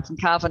hear that from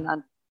Cavan.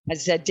 And as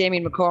I said,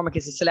 Damien McCormick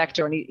is a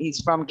selector, and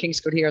he's from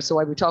Kingscourt here, so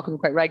I'll be talking to him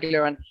quite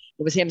regular, and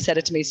it was him said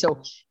it to me.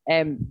 So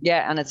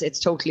yeah, and it's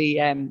totally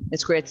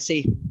it's great to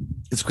see.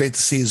 It's great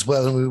to see as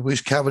well, and we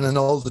wish Cavan and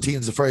all the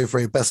teams the very,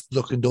 very best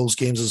luck in those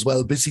games as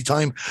well. Busy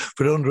time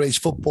for the underage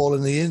football,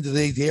 and at the end of the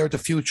day, they are the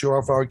future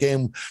of our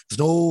game. There's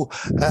no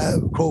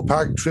Croke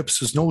Park trips,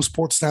 there's no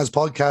Sportsnaz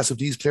podcast if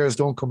these players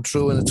don't come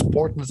through, and it's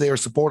important that they are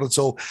supported.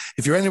 So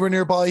if you're anywhere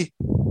nearby,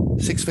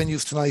 6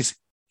 venues tonight,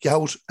 get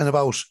out and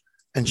about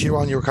and cheer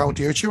on your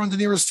county, or cheer on the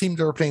nearest team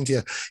that are playing to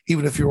you,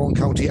 even if your own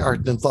county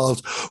aren't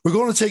involved. We're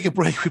going to take a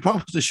break. We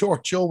promised a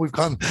short show. We've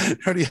gone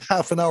nearly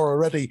half an hour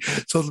already,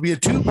 so it'll be a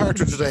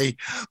 2-parter today.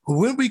 But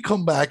when we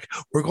come back,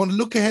 we're going to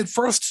look ahead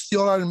first to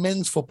the All-Ireland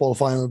men's football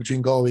final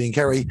between Galway and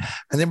Kerry,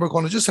 and then we're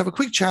going to just have a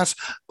quick chat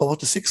about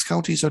what the 6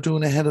 counties are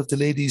doing ahead of the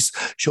ladies'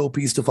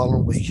 showpiece the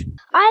following week.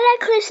 I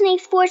like listening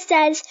to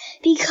Sportsnaz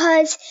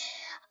because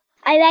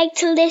I like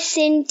to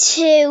listen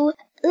to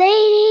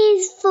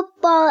ladies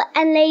football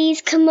and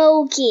ladies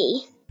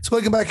camogie. So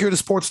welcome back here to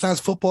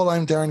Sportsnaz Football.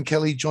 I'm Darren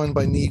Kelly, joined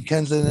by Niamh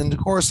Kendlin. And of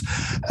course,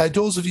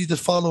 those of you that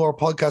follow our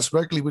podcast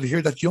regularly will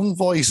hear that young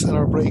voice in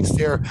our breaks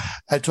there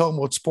talking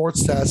about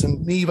Sportsnaz.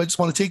 And Niamh, I just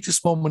want to take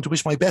this moment to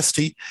wish my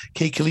bestie,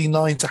 Kate Killeen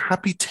Lyons, a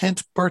happy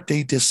 10th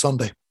birthday this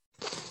Sunday.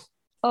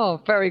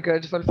 Oh, very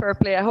good. Well, fair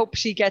play. I hope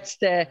she gets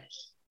the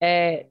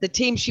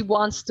team she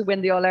wants to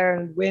win the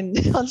All-Ireland win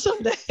on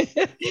Sunday.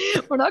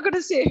 We're not going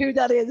to say who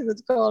that is, if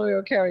it's Galway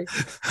or Kerry.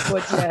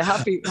 But yeah,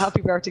 happy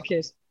birthday,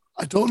 Kate.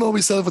 I don't know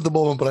myself at the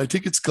moment, but I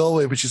think it's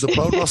Galway, which is a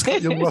proud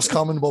young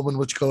Roscommon woman,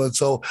 what you call it.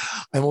 So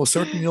I most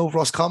certainly know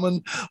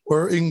Roscommon.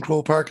 We're in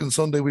Croke Park on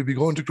Sunday. We'll be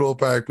going to Croke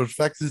Park, but the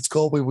fact that it's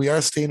Galway, we are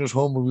staying at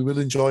home and we will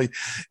enjoy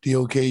the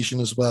occasion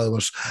as well.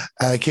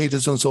 But Kate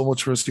has done so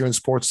much for us here in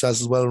Sports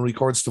as well and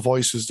records the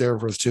voices there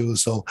for us too.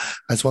 So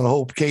I just want to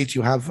hope, Kate,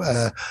 you have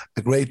a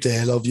great day.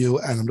 I love you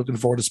and I'm looking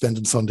forward to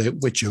spending Sunday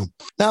with you.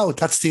 Now,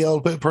 that's the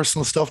old bit of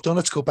personal stuff done.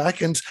 Let's go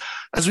back. And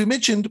as we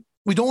mentioned,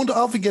 we don't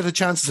often get a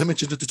chance, as I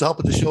mentioned at the top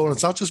of the show, and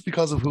it's not just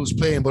because of who's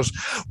playing, but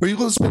we're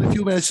going to spend a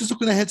few minutes just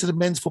looking ahead to the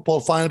men's football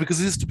final because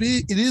it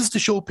is the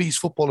showpiece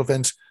football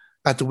event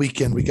at the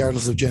weekend,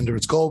 regardless of gender.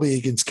 It's Galway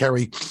against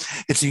Kerry.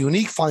 It's a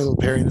unique final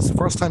pairing. It's the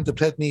first time they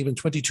played in even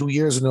 22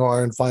 years in an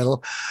All-Ireland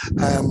final.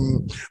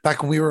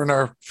 Back when we were in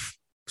our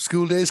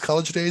school days,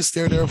 college days,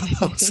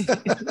 thereabouts.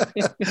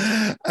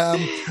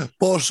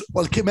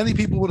 But many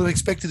people would have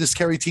expected this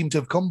Kerry team to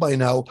have come by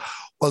now.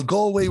 Well,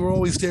 Galway were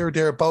always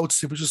thereabouts.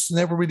 They were just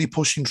never really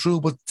pushing through.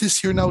 But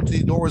this year now,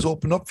 the doors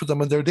open up for them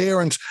and they're there.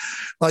 And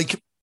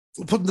like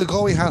putting the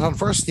Galway hat on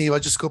first, Steve, I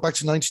just go back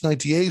to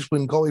 1998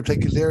 when Galway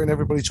played Kildare and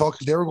everybody thought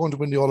Kildare were going to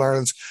win the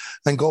All-Irelands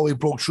and Galway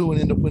broke through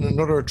and ended up winning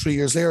another 3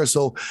 years later.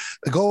 So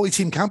the Galway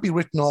team can't be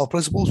written off. But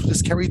I suppose for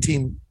this Kerry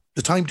team,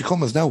 the time to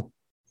come is now.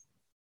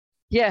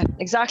 Yeah,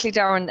 exactly,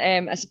 Darren.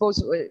 I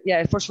suppose,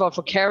 first of all,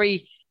 for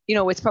Kerry,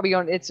 it's probably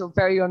it's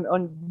very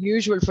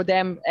unusual for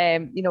them,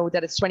 that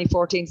it's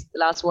 2014, the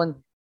last one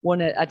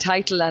won a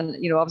title, and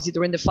obviously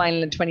they're in the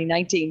final in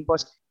 2019.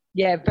 But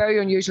yeah, very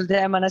unusual to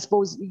them. And I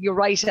suppose you're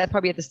right.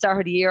 Probably at the start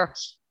of the year,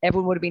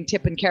 everyone would have been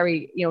tipping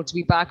Kerry, to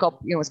be back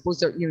up. I suppose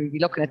they're you'd be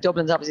looking at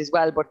Dublin's obviously as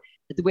well. But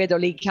the way their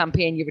league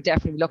campaign, you were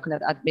definitely looking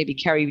at maybe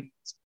Kerry.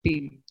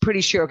 Be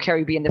pretty sure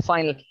Kerry be in the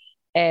final.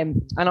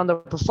 And on the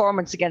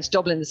performance against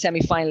Dublin in the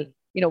semi-final,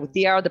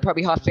 they are the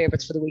probably hot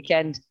favourites for the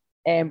weekend.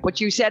 But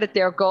you said it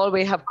there,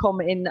 Galway have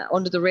come in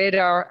under the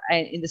radar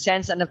in the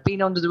sense, and have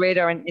been under the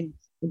radar in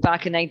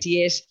back in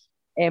 98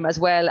 as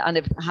well, and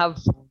have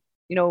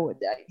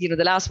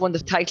the last won the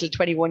title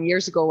 21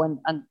 years ago, and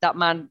that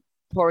man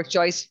Pádraic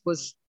Joyce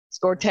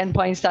scored 10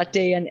 points that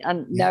day,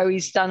 and now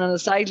he's standing on the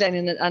sideline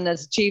and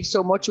has achieved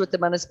so much with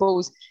them. And I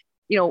suppose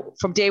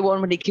from day one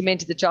when he came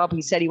into the job,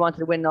 he said he wanted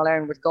to win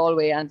All-Ireland with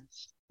Galway, and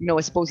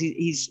I suppose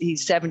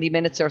he's 70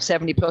 minutes or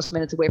 70 plus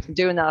minutes away from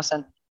doing that.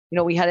 And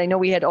I know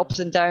we had ups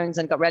and downs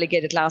and got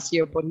relegated last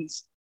year, but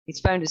he's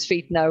found his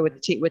feet now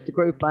with the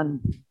group. And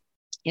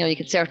you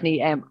can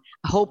certainly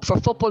hope for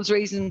football's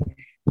reason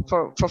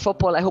for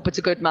football. I hope it's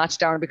a good match,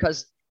 Darren,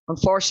 because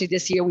unfortunately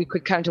this year we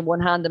could count on one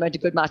hand the amount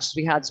of good matches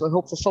we had. So I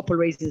hope for football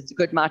reasons it's a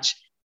good match,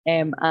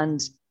 and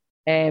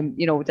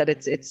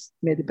that it's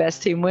may the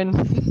best team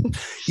win.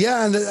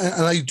 Yeah, and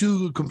I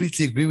do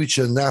completely agree with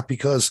you on that,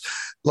 because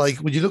like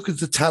when you look at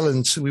the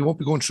talent, we won't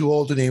be going through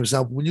all the names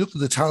now, but when you look at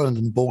the talent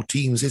in both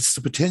teams, it's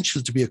the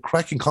potential to be a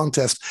cracking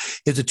contest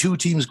if the two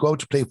teams go out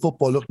to play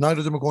football. Look, neither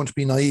of them are going to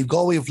be naive.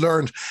 Galway have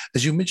learned,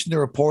 as you mentioned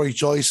there, Pádraic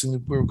Joyce,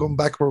 and we're going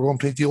to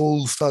play the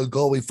old style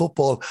Galway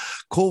football.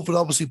 COVID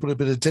obviously put a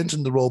bit of dent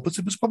in the road, but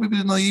it was probably a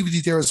bit of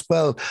naivety there as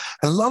well.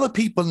 And a lot of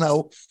people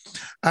now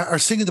are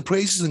singing the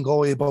praises in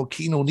Galway about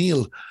Cian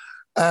O'Neill,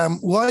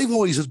 who I've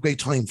always had great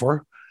time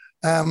for.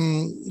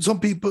 Some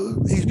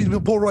people, he's been a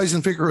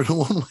polarising figure in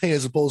one way, I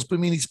suppose. But I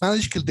mean, he's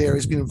managed Kildare,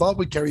 he's been involved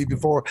with Kerry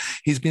before,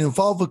 he's been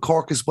involved with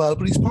Cork as well.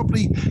 But he's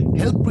probably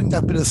helped bring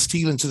that bit of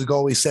steel into the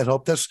Galway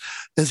setup that's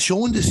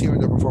shown this year in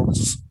their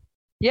performances.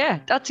 Yeah,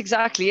 that's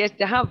exactly it.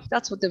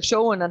 That's what they've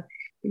shown. And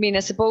I mean,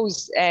 I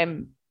suppose,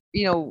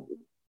 the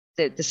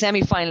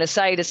semi-final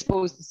aside, I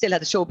suppose they still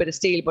had to show a bit of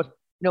steel, but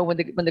when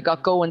they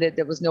got going,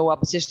 there was no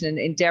opposition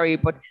in Derry.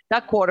 But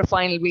that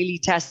quarter-final really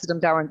tested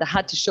them, Darren. They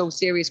had to show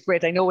serious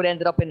grit. I know it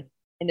ended up in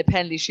the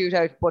penalty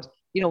shootout, but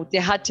they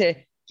had to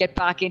get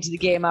back into the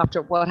game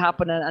after what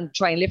happened and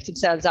try and lift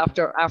themselves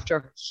after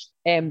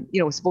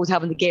suppose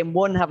having the game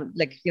won, having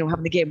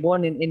the game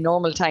won in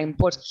normal time.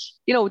 But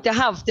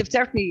they've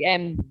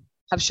certainly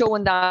have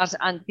shown that,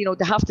 and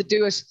they have to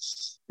do it.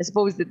 I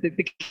suppose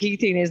the key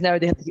thing is now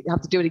they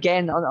have to do it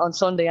again on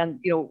Sunday, and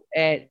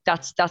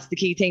that's the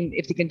key thing,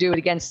 if they can do it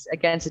against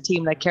a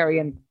team like Kerry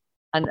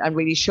and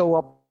really show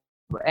up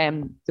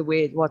the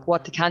way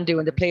what they can do,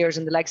 and the players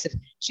and the likes of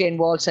Shane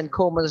Walsh and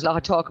Comer. There's a lot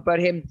of talk about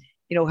him,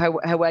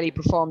 how well he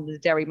performed in the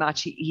Derry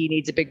match. He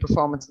needs a big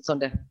performance on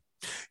Sunday.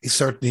 He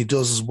certainly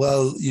does as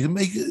well. You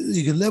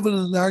can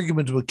level an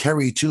argument with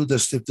Kerry too,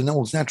 that the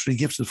most naturally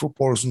gifted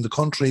footballers in the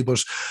country,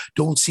 but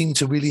don't seem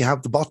to really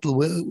have the bottle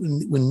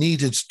when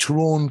needed.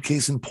 Tyrone,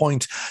 case in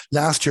point,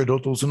 last year, though,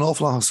 there was an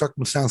awful lot of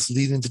circumstances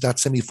leading into that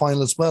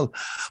semi-final as well.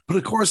 But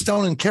of course,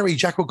 down in Kerry,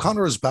 Jack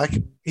O'Connor is back.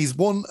 He's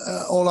won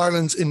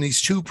All-Irelands in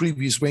his two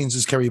previous reigns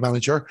as Kerry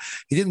manager.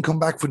 He didn't come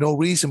back for no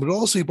reason, but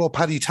also he brought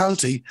Paddy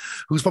Talty,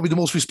 who's probably the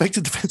most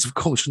respected defensive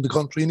coach in the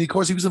country. And of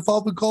course, he was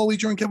involved with Galway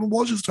during Kevin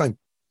Walsh's time.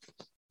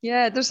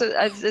 Yeah, there's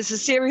a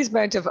serious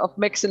amount of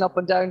mixing up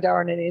and down,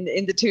 Darren,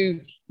 in the two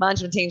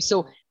management teams.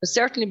 So there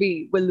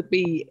certainly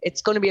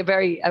it's going to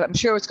be I'm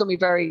sure it's going to be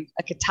very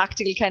like a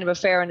tactical kind of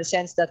affair, in the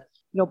sense that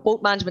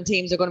both management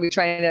teams are going to be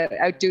trying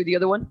to outdo the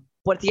other one.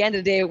 But at the end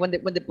of the day, when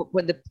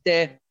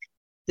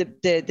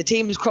the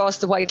teams cross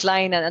the white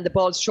line and the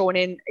ball's thrown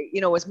in,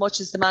 as much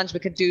as the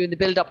management can do in the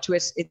build up to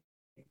it,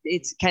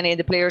 it's kind of in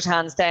the players'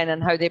 hands then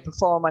and how they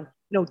perform, and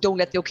don't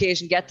let the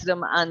occasion get to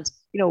them. And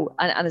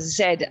and as I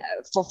said,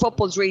 for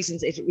football's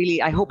reasons,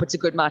 I hope it's a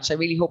good match. I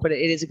really hope it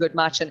is a good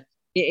match, and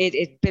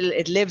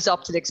it lives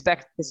up to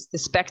the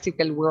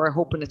spectacle we're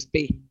hoping it to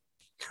be.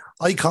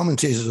 I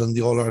commentated on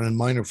the All-Ireland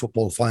minor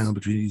football final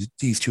between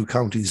these two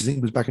counties. I think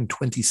it was back in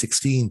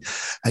 2016.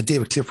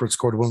 David Clifford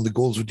scored one of the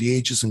goals with the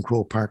Aegis in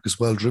Croke Park as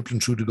well, dribbling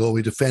through the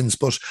Galway defence.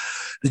 But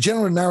the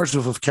general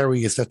narrative of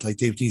Kerry is that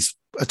they've these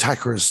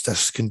attackers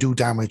that can do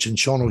damage, and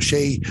Sean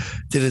O'Shea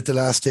did it the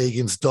last day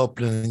against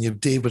Dublin, and you have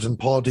David and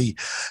Paddy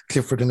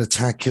Clifford in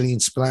attack, Killian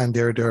Spillane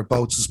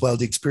thereabouts as well,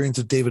 the experience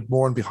of David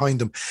Moran behind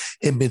them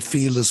in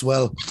midfield as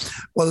well.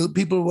 Well,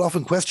 people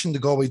often question the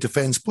Galway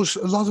defence, but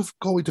a lot of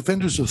Galway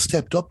defenders have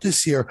stepped up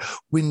this year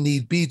when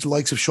need be. The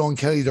likes of Sean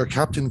Kelly, their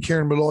captain,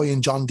 Kieran Malloy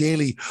and John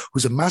Daly,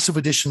 who's a massive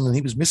addition, and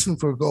he was missing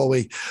for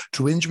Galway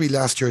through injury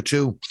last year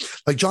too.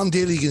 Like John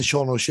Daly against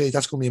Sean O'Shea,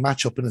 that's going to be a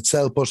match-up in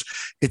itself, but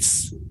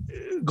it's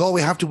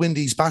Galway have to win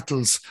these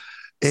battles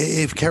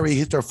if Kerry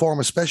hit their form,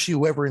 especially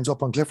whoever ends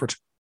up on Clifford.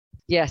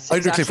 Yes,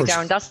 either exactly,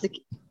 Clifford.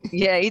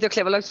 Darren. Either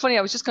Clifford. It's funny,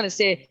 I was just going to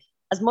say,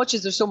 as much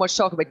as there's so much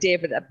talk about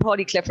David,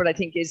 Paddy Clifford, I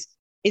think is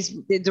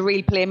the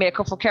real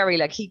playmaker for Kerry.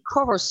 Like, he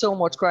covers so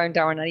much ground,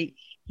 Darren,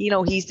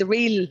 and he's the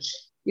real.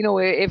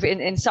 If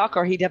in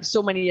soccer he'd have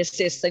so many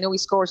assists. I know he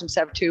scores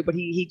himself too, but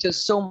he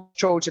does so much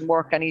Trojan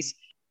work, and he's.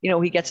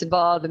 He gets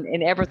involved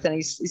in everything.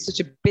 He's such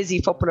a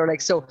busy footballer.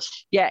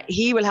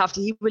 He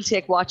will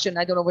take watching.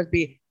 I don't know if it'll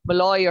be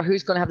Malloy or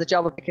who's going to have the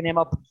job of picking him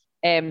up.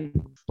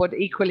 But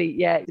equally,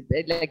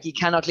 you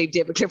cannot leave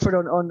David Clifford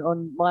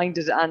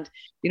unminded. And,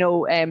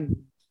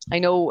 I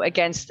know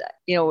against,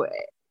 he'll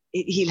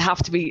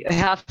have to be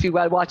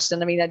well watched.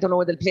 And I mean, I don't know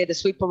whether they'll play the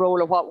sweeper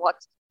role or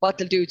what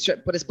they'll do.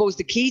 But I suppose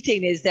the key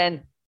thing is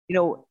then,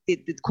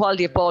 the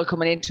quality of ball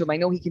coming into him. I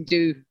know he can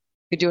do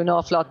an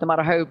awful lot no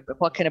matter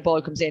what kind of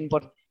ball comes in,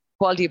 but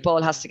quality of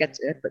ball has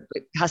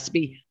to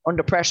be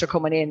under pressure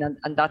coming in,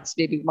 and that's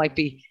might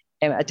be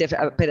a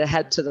bit of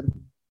help to them.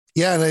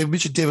 Yeah, and I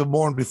mentioned David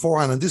Moran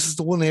beforehand, and this is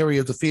the one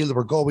area of the field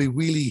where Galway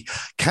really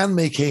can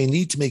make hay,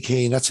 need to make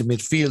hay, and that's in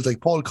midfield.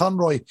 Like Paul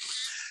Conroy,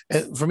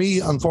 for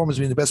me, on form has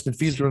been the best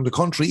midfielder in the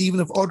country,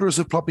 even if others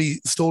have probably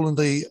stolen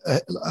the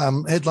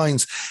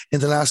headlines in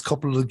the last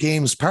couple of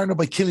games. Partnered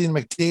by Killian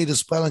McDade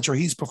as well, and sure,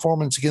 his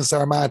performance against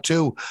Armagh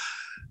too.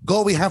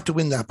 Galway have to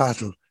win that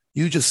battle.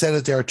 You just said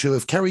it there too.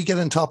 If Kerry get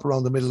on top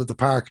around the middle of the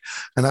park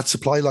and that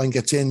supply line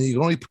gets in, you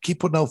can only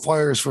keep putting out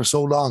fires for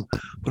so long.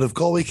 But if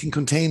Galway can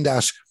contain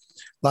that,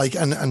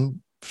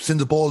 and send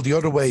the ball the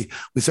other way,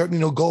 we certainly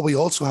know Galway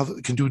also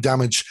can do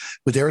damage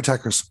with their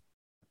attackers.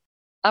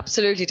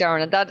 Absolutely,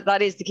 Darren, and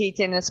that is the key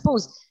thing. And I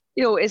suppose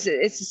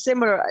it's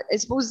similar. I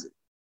suppose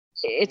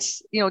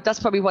it's that's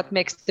probably what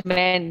makes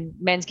the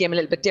men's game a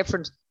little bit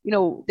different.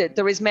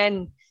 There is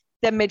men.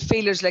 Them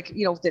midfielders,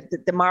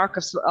 the mark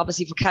of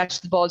obviously for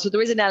catching the ball. So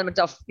there is an element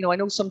of, I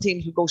know some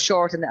teams will go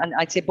short, and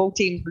I'd say both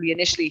teams will be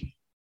initially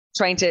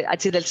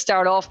they'll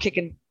start off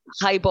kicking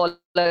high ball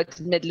out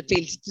to the middle of the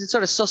field to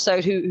sort of suss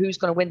out who's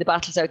going to win the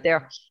battles out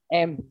there.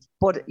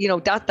 But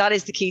that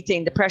is the key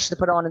thing, the pressure to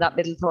put on in that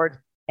middle third.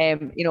 If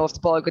the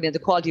ball going in, the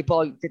quality of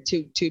ball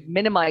to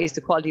minimise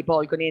the quality of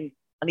ball going in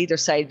on either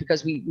side,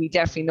 because we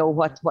definitely know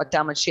what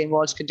damage Shane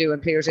Walsh can do,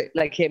 and players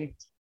like him,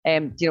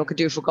 could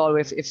do for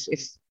Galway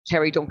if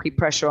Kerry don't keep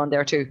pressure on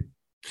there too.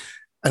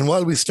 And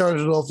while we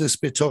started off this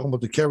bit talking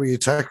about the Kerry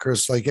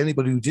attackers, like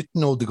anybody who didn't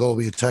know the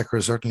Galway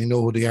attackers certainly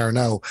know who they are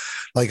now.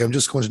 Like, I'm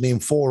just going to name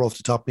four off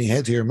the top of my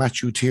head here: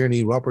 Matthew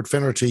Tierney, Robert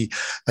Finnerty,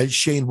 and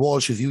Shane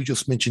Walsh, as you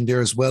just mentioned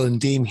there as well,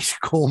 and Damien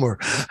Comer.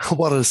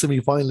 What a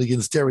semi-final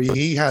against Derry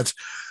he had.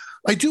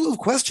 I do have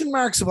question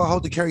marks about how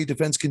the Kerry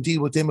defence can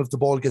deal with them if the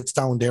ball gets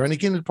down there. And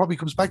again, it probably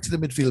comes back to the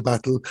midfield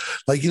battle.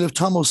 Like, you'll have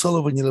Tom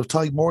O'Sullivan, you'll have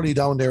Tadhg Morley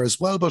down there as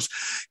well. But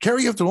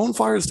Kerry have their own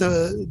fires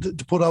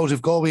to put out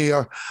if Galway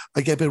are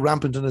get a bit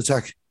rampant in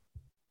attack.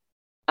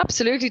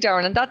 Absolutely,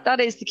 Darren. And that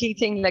is the key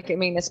thing. Like, I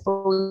mean, I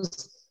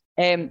suppose,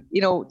 I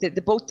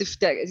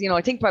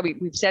think probably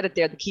we've said it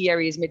there, the key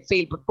area is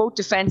midfield, but both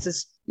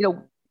defences,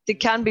 they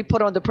can be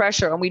put under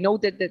pressure. And we know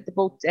that the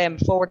both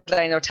forward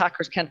line or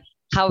attackers can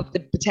have the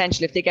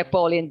potential. If they get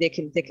ball in, they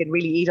can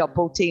really eat up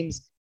both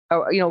teams,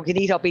 or can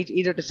eat up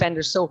either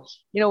defender. So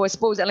I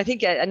suppose, and I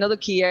think another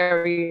key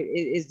area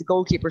is the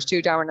goalkeepers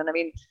too, Darren. And I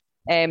mean,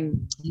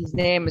 his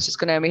name is just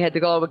going out of my head. The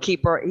Galway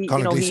keeper, he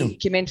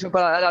came into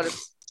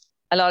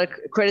a lot of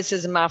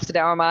criticism after the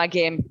Armagh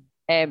game.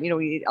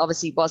 He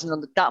obviously wasn't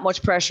under that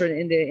much pressure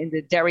in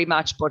the Derry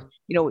match, but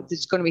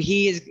it's going to be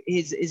he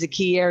is a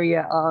key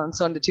area on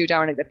Sunday too,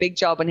 Darren. A big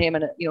job on him,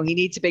 and he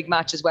needs a big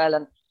match as well.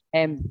 And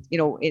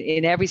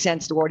in every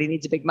sense of the word, he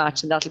needs a big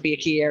match, and that'll be a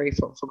key area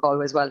for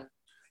Galway as well.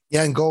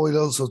 Yeah, and Galway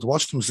also to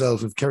watch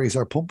themselves if Kerry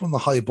start pumping the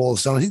high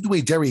balls down. I think the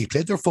way Derry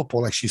played their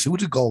football actually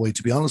suited Galway,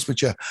 to be honest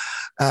with you.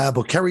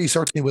 But Kerry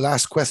certainly will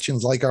ask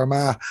questions like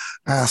Armagh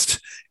asked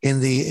in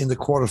the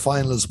quarter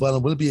final as well,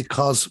 and will be a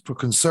cause for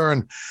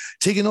concern.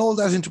 Taking all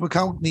that into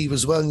account, Niamh,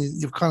 as well, and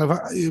you've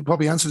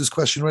probably answered this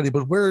question already,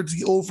 but where are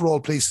the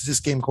overall places this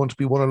game going to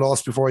be won or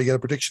lost before I get a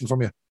prediction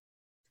from you?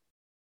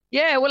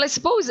 Yeah, well, I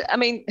suppose, I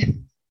mean,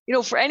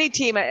 for any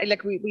team,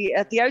 like we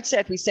at the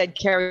outset, we said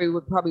Kerry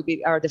would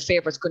probably are the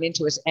favourites going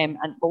into it. And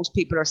most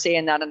people are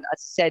saying that. And as I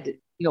said,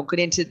 going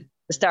into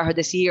the start of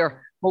this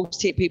year,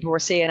 most people were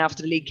saying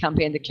after the league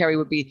campaign that Kerry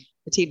would be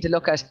the team to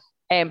look at.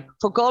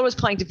 For Galway's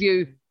point of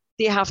view,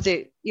 they have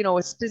to,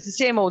 it's the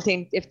same old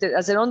thing.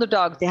 As an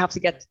underdog, they have to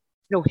get,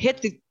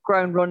 hit the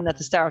ground running at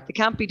the start. They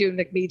can't be doing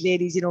like Meath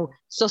ladies,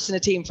 sussing a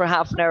team for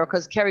half an hour,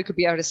 because Kerry could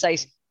be out of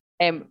sight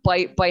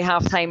by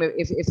half time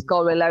if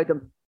Galway allowed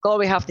them.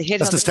 Galway have to hit.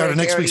 That's the start of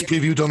next week's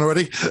preview done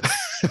already.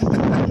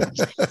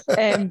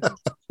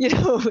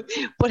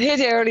 But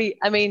hit early.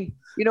 I mean,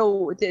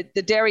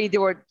 the Derry,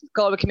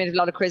 Galway committed a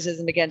lot of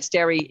criticism against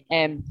Derry,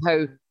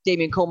 how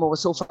Damien Coleman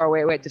was so far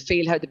away at the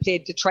field, how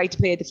they tried to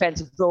play a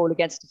defensive role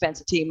against a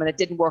defensive team, and it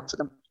didn't work for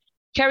them.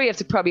 Galway have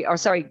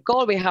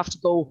to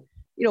go,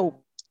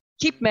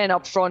 keep men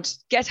up front,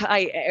 get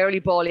high early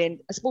ball in.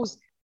 I suppose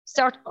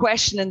start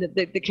questioning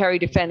the Kerry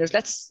defenders.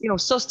 Let's,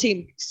 suss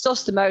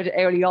them out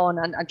early on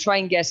and try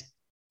and get,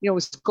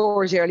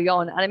 scores early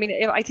on. And I mean,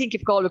 I think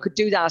if Galway could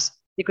do that,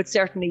 they could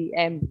certainly,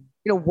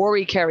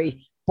 worry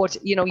Kerry. But,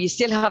 you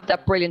still have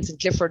that brilliance in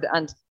Clifford,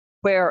 and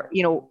where,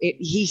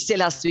 he still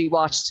has to be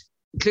watched,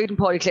 including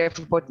Paulie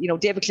Clifford. But,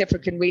 David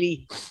Clifford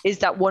is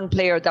that one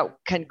player that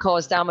can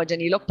cause damage.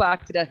 And you look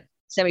back to the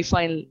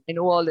semi-final,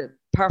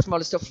 apart from all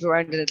the stuff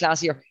around in it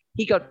last year,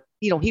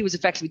 he was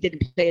effectively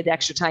didn't play the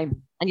extra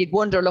time. And you'd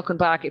wonder, looking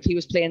back, if he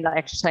was playing that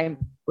extra time,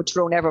 would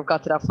Tyrone ever have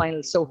got to that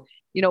final? So,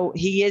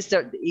 he is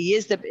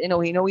he's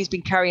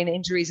been carrying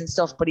injuries and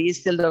stuff, but he is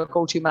still the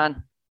go-to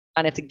man.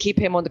 And if they keep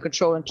him under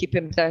control and keep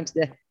him down to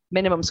the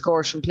minimum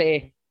scores from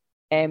play,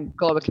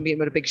 Galway can be in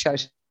with a big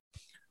shout.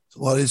 So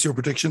what is your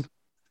prediction?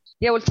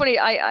 Yeah, well, funny,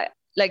 I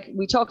like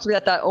we talked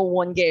about that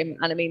 0-1 game.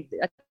 And I mean,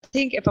 I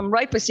think if I'm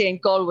right by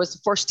saying Galway was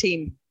the first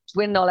team to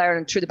win All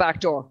Ireland through the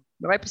back door.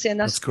 Am I right by saying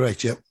that? That's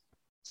correct, yeah.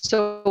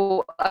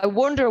 So I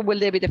wonder, will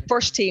they be the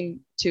first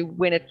team to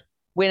win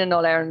an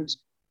All Ireland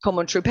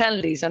coming through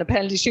penalties and a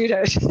penalty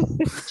shootout?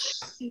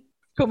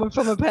 Coming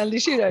from a penalty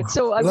shootout.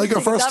 So I like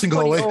our first in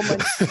Galway.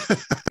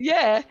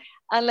 Yeah,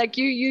 and like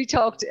you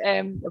talked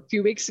a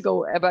few weeks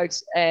ago about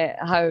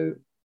how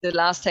the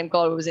last time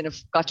Galway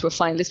got to a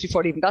final, just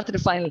before they even got to the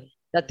final,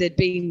 that they'd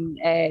been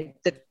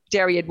that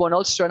Derry had won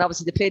Ulster, and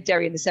obviously they played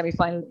Derry in the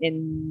semi-final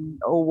in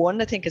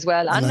 01, I think, as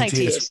well, and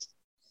 98.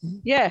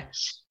 Yeah.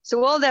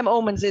 So all them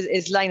omens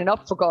is lining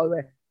up for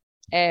Galway.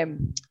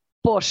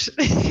 But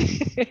I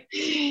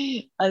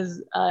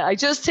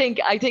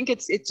think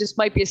it just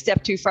might be a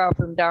step too far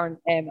from Darren.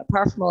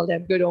 Apart from all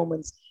them good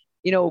omens,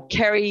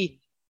 Kerry,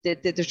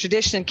 the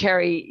tradition in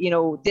Kerry,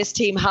 this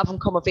team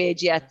haven't come of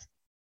age yet.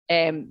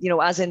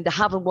 As in they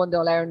haven't won the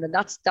All Ireland, and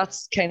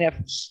that's kind of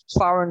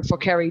foreign for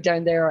Kerry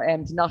down there,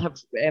 to not have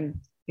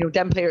them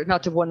players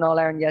not to have won All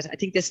Ireland yet. I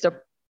think this is a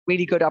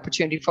really good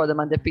opportunity for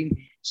them, and they've been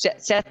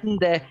setting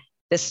the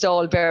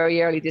stall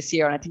very early this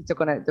year, and I think they're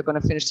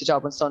gonna finish the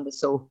job on Sunday.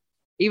 So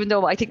even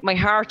though I think my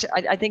heart,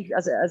 I think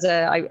as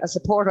a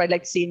supporter, I'd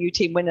like to see a new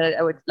team win it.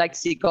 I would like to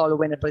see Galway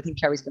win it, but I think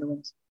Kerry's going to win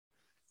it.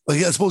 Well,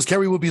 yeah, I suppose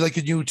Kerry would be like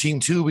a new team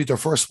too. With their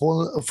first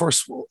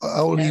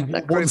only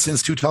one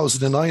since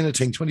 2009, I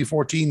think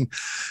 2014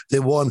 they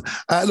won.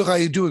 Look,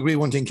 I do agree.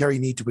 One thing, Kerry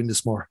need to win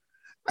this more.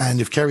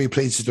 And if Kerry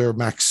plays to their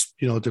max,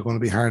 they're going to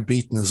be hard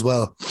beaten as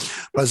well.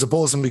 But I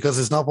suppose, and because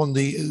it's not one of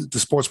the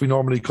sports we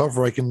normally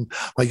cover,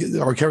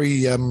 our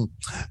Kerry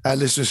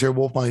listeners here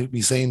won't mind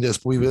me saying this,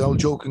 but we will all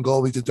joke and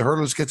go, the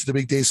hurlers get to the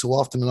big day so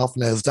often and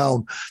often let us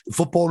down. The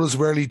footballers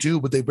rarely do,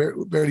 but they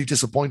barely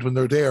disappoint when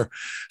they're there.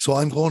 So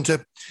I'm going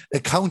to a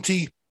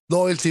county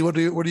loyalty.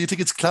 Whether you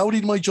think it's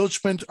clouding my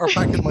judgment or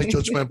backing my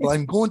judgment, but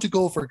I'm going to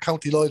go for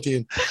county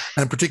loyalty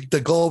and predict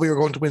that Galway are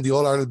going to win the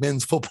All Ireland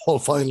men's football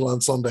final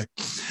on Sunday.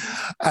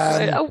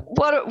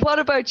 What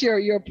about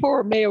your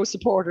poor Mayo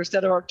supporters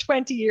that are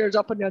 20 years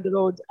up and down the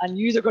road, and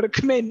you're going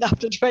to come in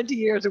after 20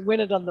 years and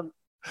win it on them?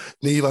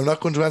 Niamh, I'm not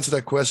going to answer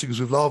that question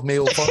because we've a lot of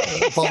Mayo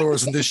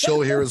followers in this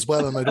show here as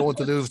well, and I don't want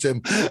to lose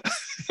them.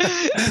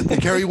 The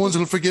Kerry ones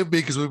will forgive me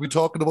because we'll be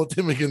talking about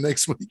them again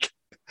next week.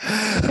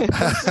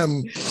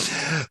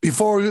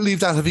 Before we leave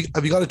that,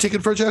 have you got a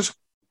ticket for it yet?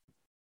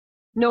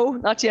 No,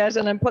 not yet,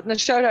 and I'm putting a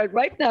shout out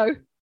right now.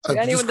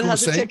 Anyone that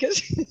has a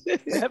ticket.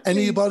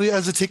 Anybody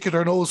has a ticket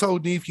or knows how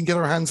Niamh can get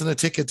her hands on a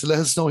ticket, to let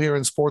us know here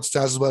in Sports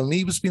Stats as well.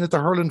 Niamh has been at the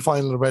hurling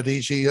final already.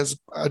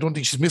 I don't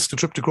think she's missed a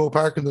trip to Grove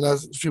Park in the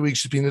last few weeks.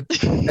 She's been at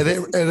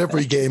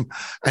every game,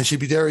 and she'll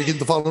be there again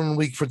the following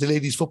week for the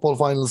ladies football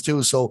finals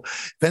too. So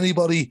if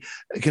anybody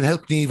can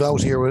help Niamh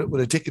out here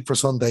with a ticket for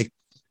Sunday,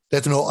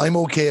 let them know. I'm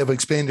okay. I've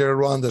explained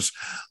earlier on that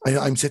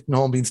I'm sitting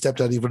home being stepped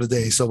at for the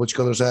day. So which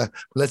colours?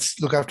 Let's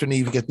look after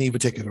Niamh and get Niamh a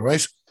ticket, all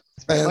right?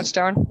 Much,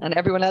 Darren, and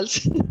everyone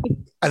else.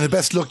 And the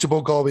best luck to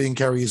both Galway and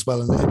Kerry as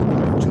well.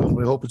 And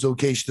we hope it's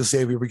occasion to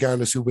save you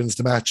regardless who wins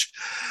the match.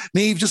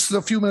 Niamh, just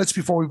a few minutes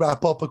before we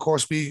wrap up, of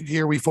course,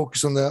 we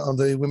focus on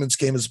the women's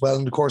game as well.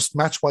 And of course,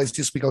 match-wise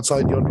this week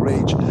outside the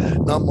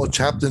underage, not much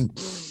happening.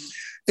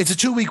 It's a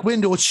 2-week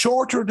window. It's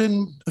shorter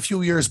than a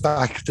few years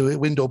back, the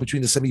window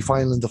between the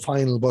semi-final and the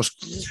final. But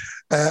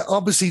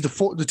obviously,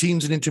 the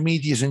teams in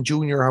intermediate and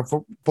junior have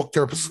booked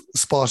their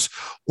spot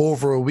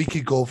over a week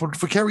ago.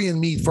 For Kerry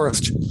and Meath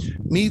first,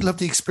 Meath will have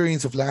the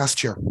experience of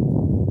last year,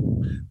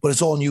 but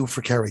it's all new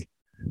for Kerry.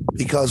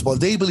 Because while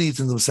they believed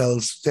in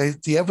themselves,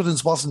 the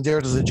evidence wasn't there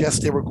to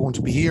suggest they were going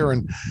to be here.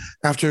 And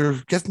after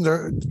getting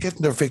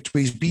their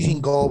victories,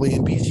 beating Galway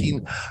and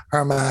beating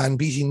Armagh and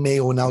beating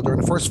Mayo, now they're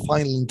in the first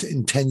final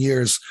in 10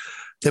 years.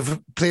 They've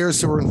players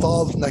that were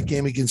involved in that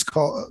game against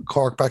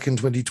Cork back in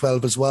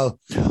 2012 as well.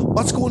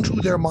 What's going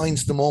through their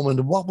minds at the moment,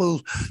 and what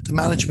will the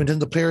management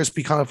and the players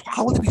be how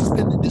will they be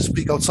spending this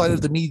week outside of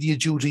the media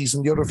duties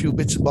and the other few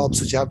bits and bobs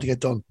that you have to get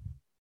done?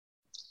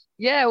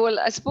 Yeah, well,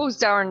 I suppose,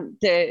 Darren,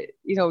 I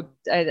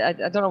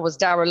don't know, was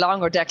Darragh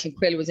Long or Declan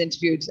Quill was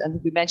interviewed,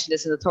 and we mentioned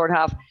this in the third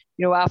half,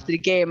 after the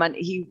game, and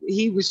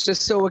he was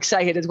just so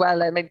excited as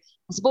well. I mean,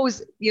 I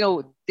suppose,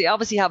 they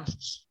obviously have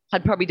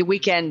had probably the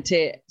weekend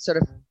to sort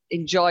of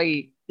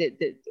enjoy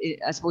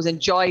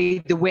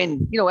enjoy the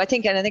win. I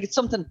think it's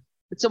something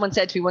that someone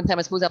said to me one time,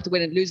 I suppose after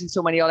winning, losing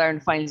so many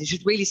All-Ireland finals, you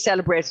should really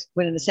celebrate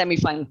winning the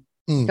semi-final.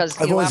 Because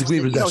I've always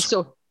agreed with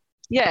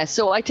that.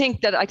 So I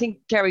think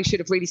Kerry should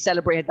have really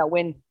celebrated that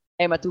win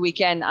at the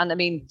weekend, and I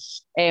mean,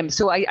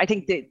 so I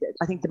think the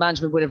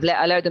management would have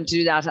allowed them to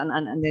do that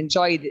and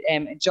enjoyed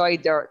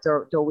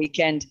their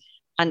weekend,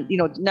 and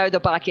now they're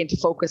back into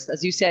focus,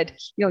 as you said.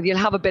 You'll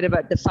have a bit of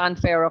the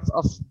fanfare of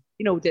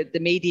the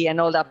media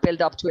and all that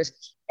build up to it.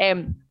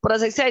 But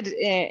as I said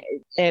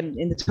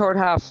in the third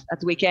half at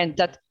the weekend,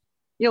 that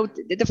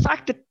the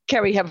fact that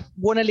Kerry have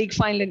won a league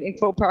final in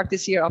Croke Park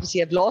this year,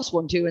 obviously have lost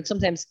one too, and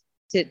sometimes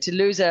to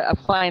lose a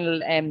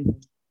final.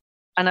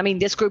 And I mean,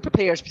 this group of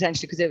players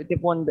potentially, because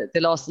they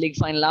lost the league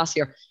final last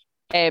year.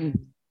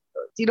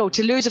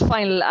 To lose a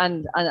final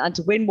and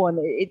to win one,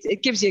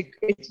 it gives you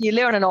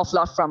learn an awful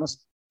lot from it.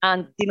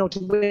 And to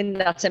win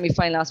that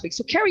semi-final last week.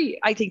 So Kerry,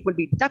 I think, will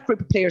be that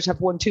group of players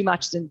have won two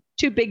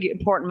big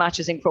important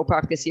matches in Croke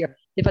Park this year.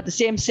 They've had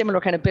the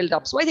similar kind of build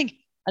up. So I think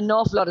an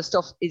awful lot of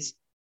stuff is,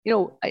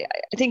 I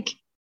think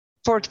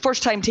for a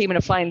first time team in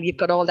a final, you've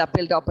got all that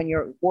build up and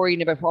you're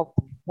worrying about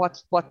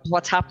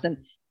what's happening.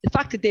 The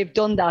fact that they've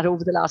done that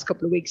over the last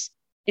couple of weeks,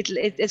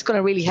 it's going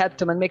to really help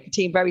them and make the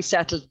team very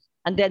settled.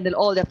 And then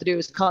all they have to do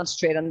is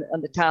concentrate on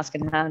the task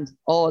in hand.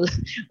 All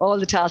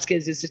the task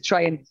is to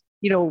try and,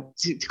 to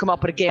come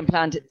up with a game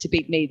plan to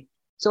beat Meath.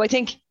 So I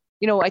think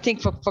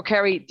for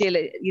Kerry, they'll,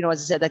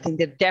 as I said, I think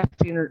they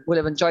definitely will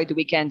have enjoyed the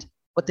weekend,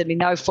 but they'll be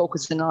now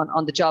focusing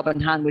on the job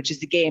in hand, which is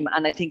the game.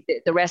 And I think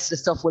the rest of the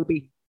stuff will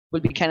be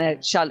kind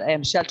of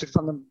sheltered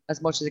from them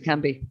as much as it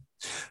can be.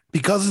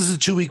 Because it's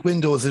a 2-week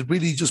window, is it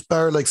really just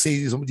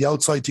say some of the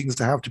outside things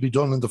that have to be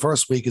done in the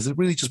first week? Is it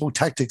really just about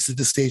tactics at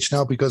this stage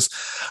now? Because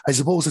I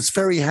suppose it's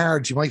very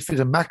hard. You might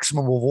fit a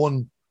maximum of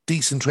one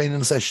decent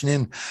training session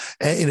in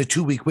a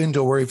 2-week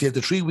window, where if you had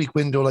the 3-week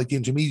window like the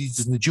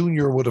intermediates and the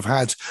junior would have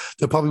had,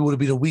 there probably would have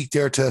been a week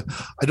there to,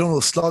 I don't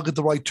know, slog at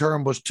the right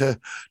term, but to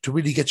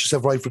really get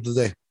yourself right for the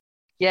day.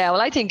 Yeah,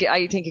 well, I think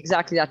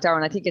exactly that,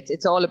 Darren. I think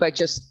it's all about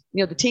just,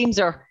 the teams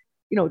are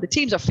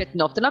fit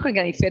enough. They're not going to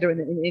get any fitter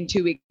in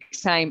 2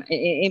 weeks' time,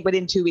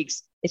 within 2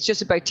 weeks. It's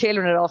just about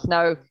tailoring it off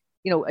now.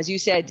 As you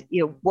said,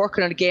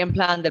 working on a game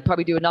plan. They'll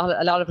probably do a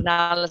lot of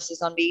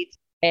analysis on Meath.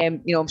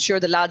 I'm sure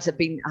the lads have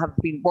been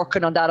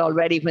working on that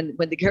already. When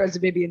the girls are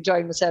maybe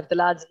enjoying themselves, the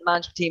lads in the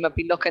management team have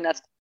been looking at,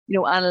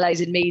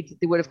 analysing Meath.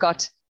 They would have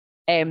got,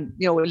 a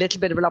little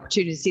bit of an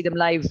opportunity to see them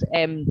live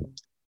on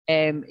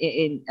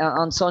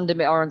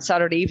Sunday or on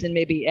Saturday evening,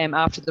 maybe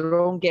after their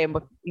own game,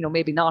 but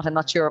maybe not. I'm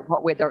not sure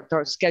what way their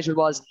schedule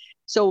was.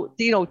 So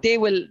they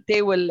will.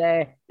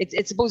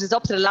 It's suppose it's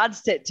up to the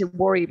lads to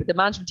worry, but the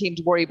management team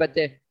to worry about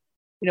the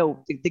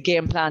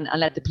game plan, and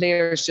let the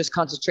players just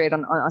concentrate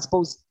on I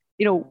suppose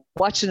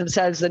watching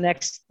themselves the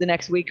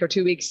next week or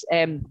 2 weeks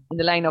in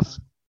the line of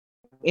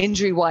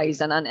injury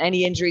wise, and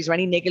any injuries or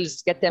any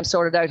niggles, get them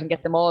sorted out and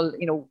get them all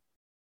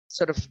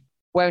sort of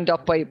wound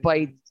up by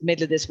the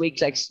middle of this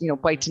week,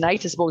 by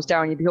tonight, I suppose,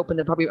 Darren. You'd be hoping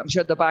I'm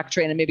sure they're back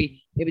training,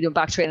 maybe doing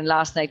back training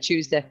last night,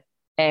 Tuesday,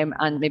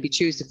 and maybe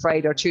Tuesday,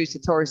 Friday, or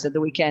Tuesday, Thursday,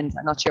 the weekend.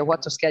 I'm not sure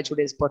what their schedule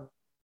is, but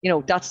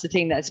that's the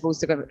thing, that I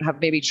suppose they're going to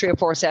have maybe 3 or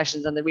 4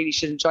 sessions, and they really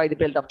should enjoy the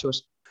build up to it.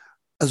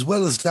 As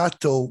well as that,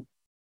 though,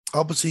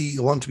 obviously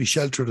you want to be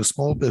sheltered a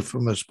small bit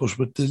from it, but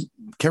with the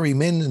Kerry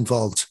men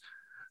involved,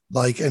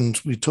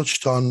 and we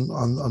touched on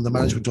the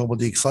management talking about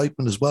the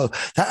excitement as well,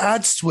 that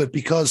adds to it,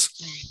 because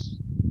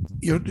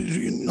you're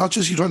not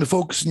just you're trying to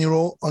focus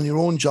on your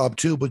own job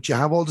too, but you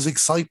have all this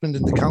excitement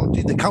in the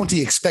county. The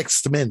county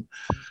expects them in,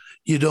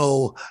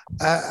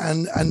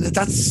 and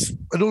that's,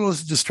 I don't know,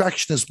 it's a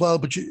distraction as well,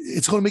 but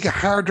it's going to make it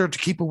harder to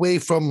keep away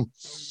from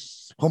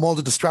from all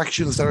the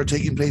distractions that are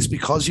taking place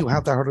because you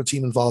have that other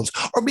team involved.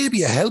 Or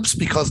maybe it helps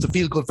because the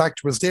feel-good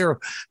factor is there.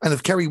 And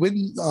if Kerry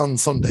win on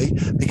Sunday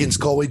against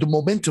Galway, the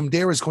momentum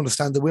there is going to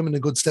stand the women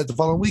in good stead the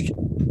following week.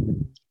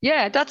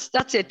 Yeah, that's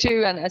it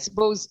too. And I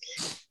suppose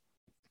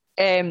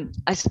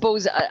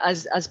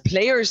as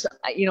players,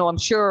 I'm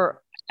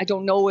sure, I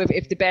don't know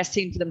if the best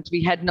team for them to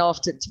be heading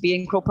off to be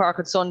in Croke Park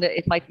on Sunday,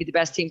 it might be the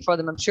best team for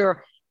them. I'm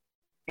sure,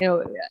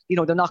 they're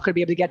not going to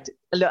be able to get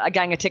a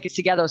gang of tickets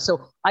together.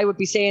 So I would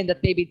be saying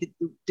that maybe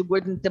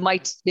they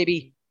might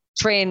maybe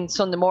train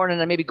Sunday morning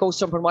and maybe go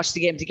somewhere and watch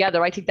the game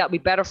together. I think that would be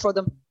better for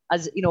them,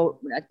 as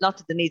not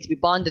that they need to be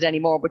bonded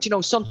anymore, but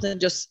something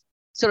just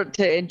sort of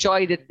to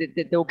enjoy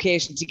the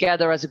occasion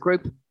together as a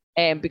group.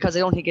 Because I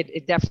don't think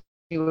it definitely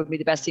would be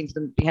the best team for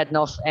them to be heading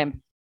off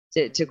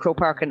to Croke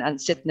Park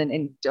and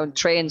sitting on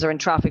trains or in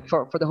traffic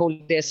for the whole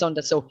day of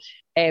Sunday. So,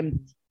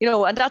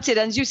 and that's it.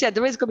 And as you said,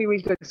 there is going to be a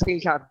really good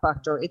field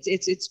factor.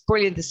 It's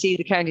brilliant to see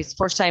the county. It's the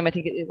first time, I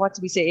think, what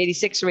did we say,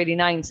 86 or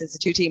 89 since the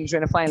two teams were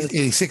in a final?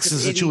 86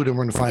 is the two of them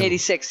were in the final.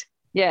 86,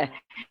 yeah.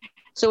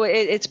 So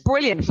it's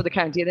brilliant for the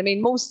county. And I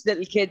mean, most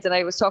little kids, and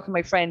I was talking to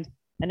my friend,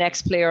 an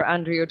ex-player,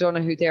 Andrea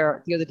O'Donoghue,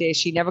 there the other day.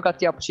 She never got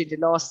the opportunity,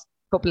 lost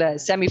a couple of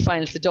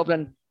semi-finals to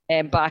Dublin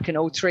back in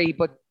 2003,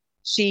 but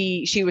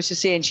she was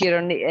just saying she had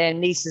her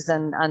nieces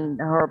and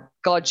her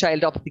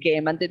godchild up at the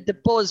game, and the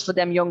buzz for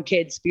them young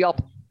kids to be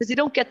up, because they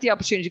don't get the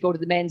opportunity to go to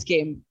the men's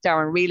game,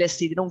 Darren.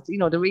 Realistically, they don't.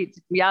 The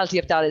reality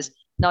of that is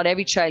not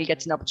every child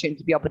gets an opportunity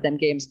to be up at them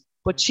games.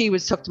 But she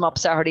took them up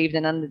Saturday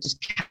evening, and they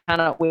just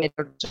cannot wait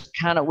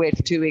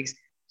for 2 weeks.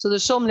 So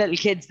there's some little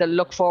kids that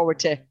look forward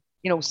to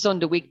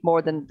Sunday week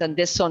more than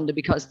this Sunday,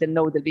 because they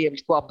know they'll be able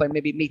to go up and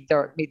maybe meet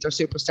their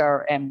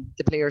superstar,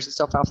 the players and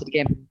stuff after the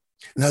game.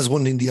 And that's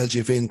one thing the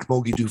LGFA and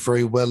Camogie do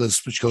very well, is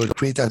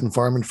create that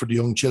environment for the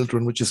young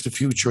children, which is the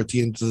future at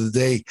the end of the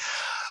day.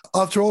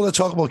 After all I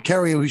talk about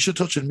Kerry, we should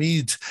touch on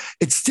Meath.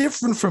 It's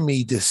different for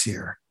Meath this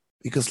year,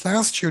 because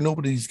last year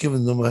nobody's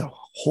given them a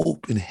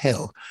hope in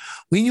hell.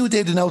 We knew they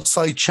had an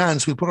outside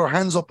chance. We put our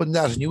hands up on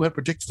that, and you had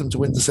predicted them to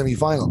win the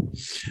semi-final.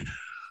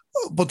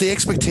 But the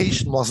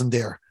expectation wasn't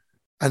there.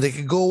 And they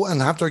could go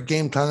and have their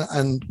game plan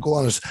and go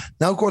on it.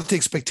 Now, of course, the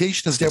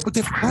expectation is there, but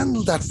they've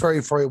handled that very,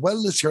 very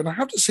well this year. And I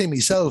have to say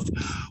myself,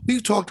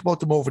 we've talked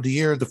about them over the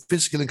year, the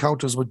physical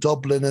encounters with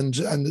Dublin and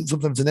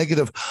sometimes the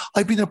negative.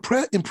 I've been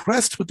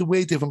impressed with the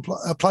way they've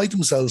applied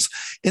themselves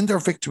in their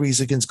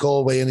victories against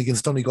Galway and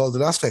against Donegal the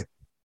last day.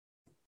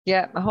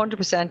 Yeah,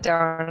 100%,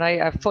 Darren.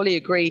 I fully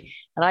agree.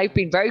 And I've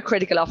been very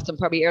critical of them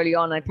probably early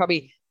on. I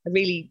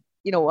really,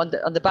 on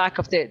the back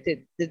of the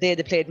day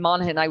they played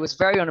Monaghan, I was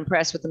very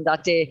unimpressed with them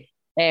that day.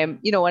 I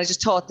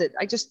just thought that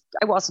I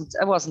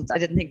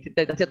didn't think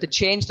that they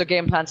changed their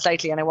game plan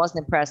slightly, and I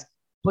wasn't impressed.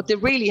 But they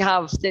really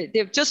have.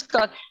 They've just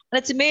got, and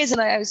it's amazing.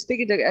 I was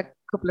speaking to a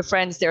couple of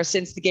friends there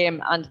since the game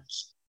and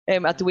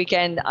at the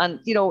weekend, and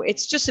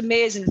it's just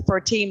amazing for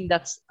a team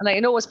and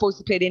I know I suppose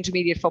they played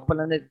intermediate football,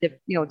 and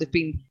they've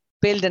been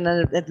building,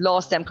 and they've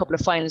lost them a couple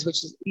of finals,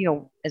 which is,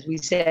 as we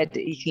said,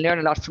 you can learn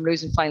a lot from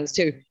losing finals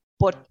too.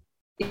 But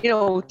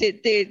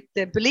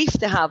the belief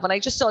they have, and I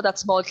just saw that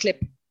small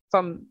clip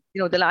from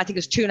I think it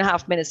was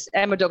 2.5 minutes,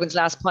 Emma Duggan's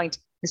last point.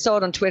 I saw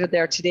it on Twitter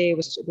there today. It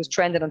was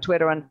trending on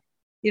Twitter, and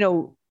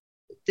not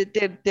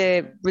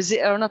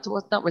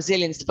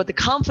resilience, but the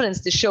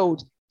confidence they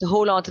showed to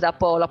hold on to that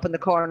ball up in the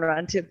corner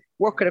and to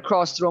work it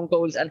across their own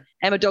goals, and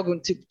Emma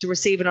Duggan to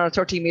receive it on a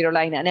 13-metre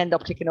line and end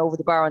up kicking over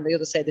the bar on the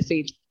other side of the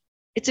field.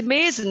 It's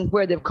amazing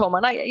where they've come.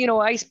 And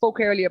I spoke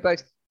earlier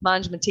about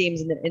management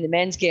teams in the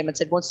men's game and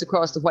said once they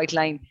cross the white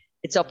line,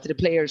 it's up to the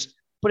players.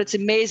 But it's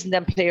amazing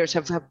them players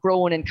have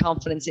grown in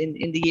confidence in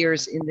the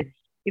years, and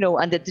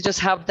that they just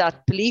have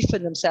that belief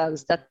in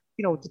themselves that,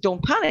 they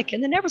don't panic,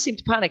 and they never seem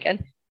to panic.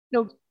 And,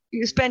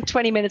 you spent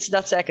 20 minutes in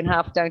that second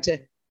half down to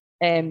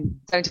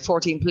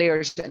 14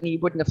 players, and you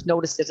wouldn't have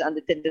noticed it,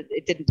 and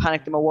it didn't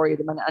panic them or worry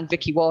them. And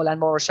Vicky Wall and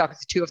Maura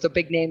Shockett, two of their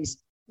big names,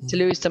 to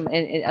lose them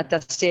at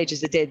that stage as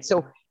they did.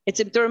 So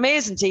they're an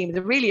amazing team. They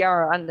really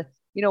are. And,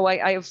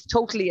 I have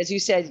totally, as you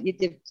said,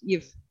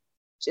 you've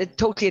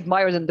totally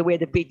admire them, the way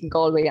they've beaten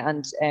Galway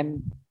and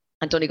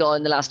Donegal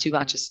in the last two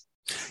matches.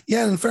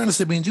 Yeah, and in fairness,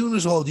 they've been doing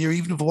it all year,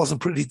 even if it wasn't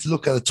pretty to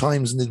look at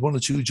times, and they'd 1 or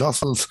 2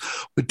 jostles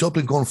with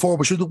Dublin going forward.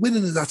 But sure, the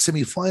winning in that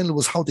semi-final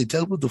was how they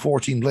dealt with the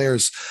 14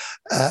 players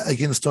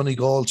against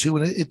Donegal too.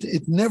 And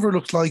it never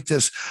looked like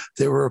this.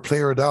 They were a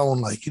player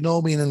down,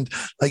 and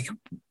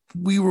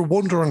we were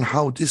wondering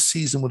how this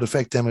season would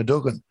affect Emma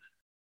Duggan.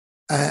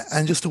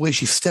 And just the way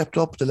she stepped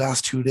up the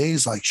last 2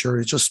 days,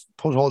 it just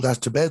put all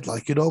that to bed.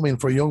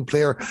 For a young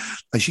player,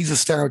 she's a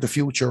star of the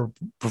future,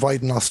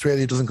 providing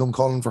Australia doesn't come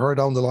calling for her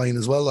down the line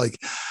as well.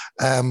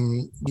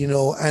 And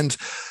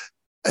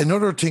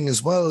another thing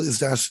as well is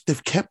that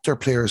they've kept their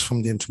players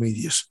from the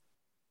intermediate.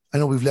 I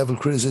know we've leveled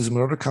criticism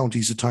in other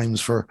counties at times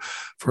for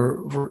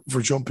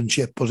jumping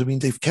ship, but I mean,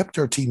 they've kept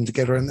their team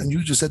together, and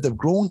you just said they've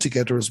grown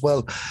together as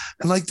well.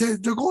 And they're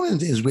going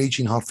into as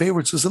raging hot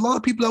favourites. There's a lot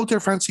of people out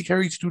there fancy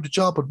Kerry to do the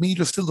job, but Meath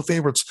are still the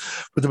favourites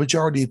for the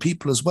majority of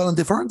people as well, and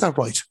they've earned that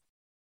right.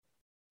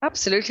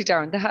 Absolutely,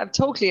 Darren. They have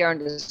totally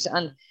earned it,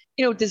 and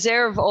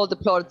deserve all the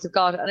plaudits they've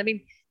got. And I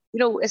mean,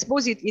 I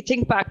suppose you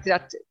think back to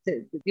that,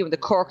 the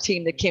Cork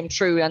team that came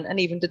through, and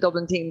even the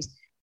Dublin teams,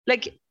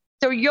 like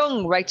they're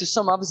young, right? There's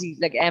some obviously,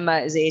 like Emma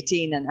is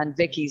 18, and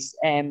Vicky's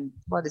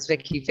what is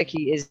Vicky?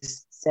 Vicky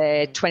is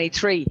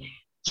 23.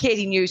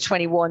 Katie News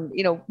 21.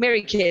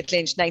 Mary Kate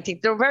Lynch 19.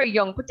 They're very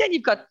young, but then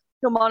you've got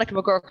Monica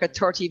McGurk at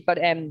 30. You've got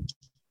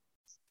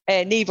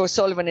Niamh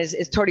O'Sullivan is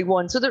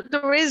 31. So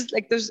there is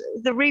there's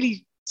the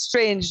really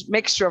strange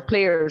mixture of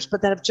players,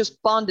 but that have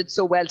just bonded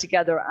so well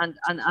together and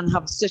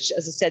have such,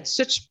 as I said,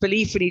 such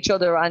belief in each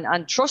other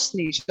and trust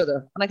in each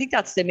other. And I think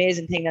that's the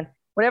amazing thing. And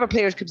whenever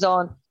players comes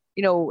on,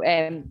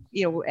 the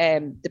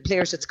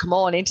players that's come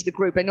on into the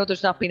group, I know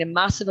there's not been a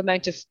massive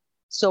amount of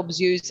subs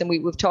used, and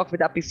we've talked about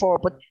that before,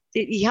 but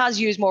he has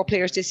used more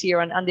players this year,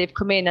 and they've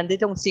come in, and they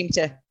don't seem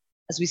to,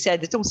 as we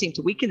said, they don't seem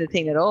to weaken the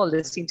thing at all.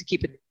 They seem to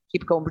keep it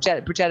going.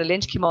 Bridgetta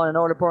Lynch came on and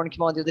Orla Byrne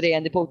came on the other day,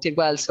 and they both did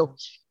well. So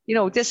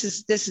this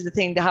is the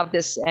thing, to have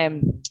this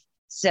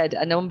said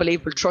an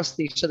unbelievable trust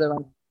in each other,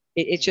 and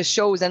it just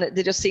shows, and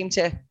they just seem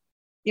to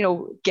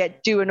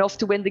do enough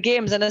to win the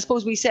games. And I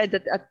suppose we said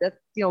that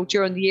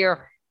during the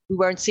year we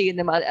weren't seeing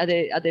them at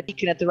the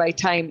peaking at the right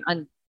time,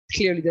 and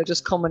clearly they're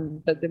just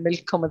coming, the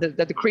milk coming,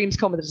 the cream's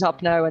coming to the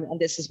top now, and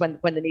this is when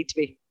they need to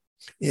be.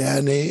 Yeah,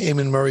 and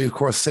Eamon Murray, of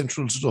course,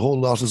 central to the whole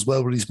lot as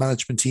well with his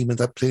management team and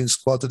that playing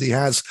squad that he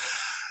has.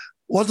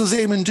 What does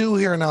Eamon do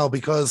here now?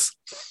 Because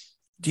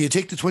do you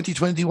take the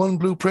 2021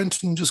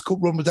 blueprint and just go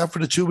run with that for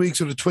the 2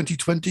 weeks, or the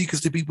 2020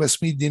 because they beat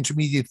Westmeath in the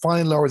intermediate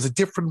final, or is it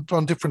different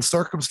on different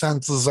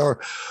circumstances, or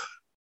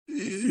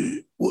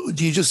do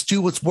you just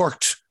do what's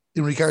worked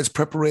in regards to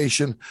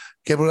preparation,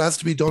 get what has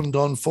to be done,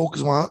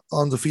 focus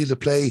on the field of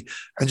play,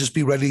 and just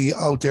be ready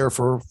out there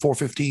for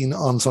 4:15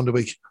 on Sunday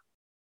week?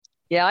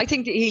 Yeah, I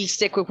think that he'll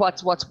stick with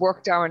what's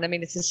worked, Darren. I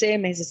mean, it's the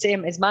same.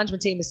 His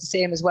management team is the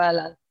same as well,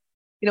 and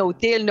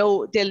they'll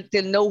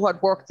know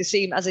what worked. The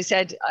same, as I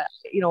said,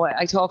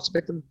 I talked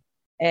about them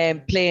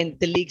playing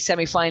the league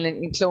semi-final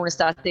in Clones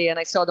that day, and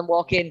I saw them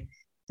walk into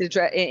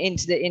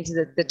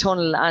the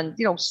tunnel,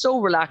 and so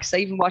relaxed. I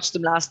even watched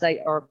them last night,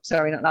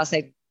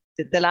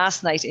 the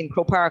last night in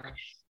Croke Park.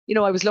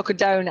 I was looking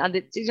down, and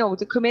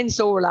they come in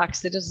so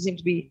relaxed. It doesn't seem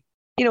to be,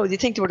 they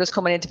think they were just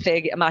coming in to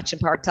play a match in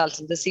Park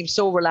Talton. They seem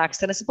so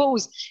relaxed. And I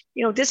suppose,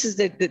 this is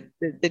the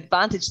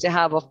advantage they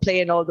have of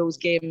playing all those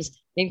games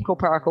in Croke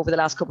Park over the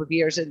last couple of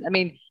years. And I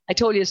mean, I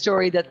told you a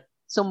story that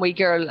some wee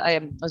girl,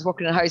 I was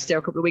working in a house there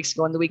a couple of weeks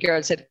ago, and the wee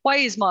girl said,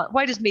 why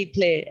does Meath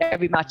play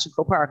every match in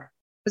Croke Park?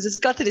 Because it's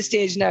got to the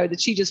stage now that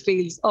she just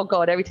feels, oh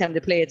God, every time they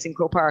play, it's in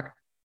Croke Park.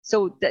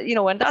 So that,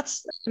 and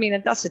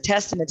that's a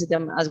testament to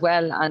them as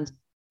well. And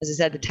as I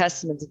said, the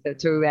testament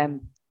to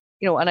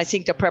and I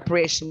think the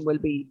preparation will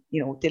be,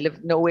 they'll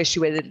have no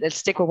issue with it. They'll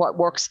stick with what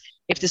works.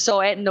 If they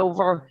saw Eton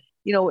over,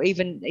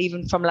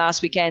 even from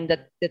last weekend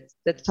that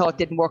thought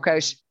didn't work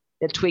out,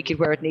 they'll tweak it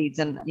where it needs.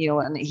 And,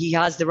 and he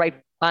has the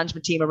right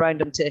management team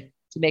around him to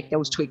make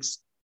those tweaks.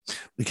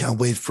 We can't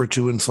wait for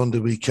 2 on Sunday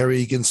week.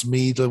 Kerry against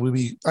Meath. We'll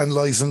be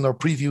analysing or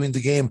previewing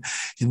the game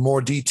in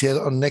more detail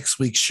on next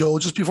week's show.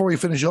 Just before we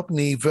finish up,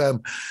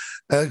 Niamh,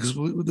 because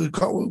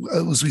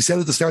as we said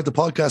at the start of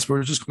the podcast, we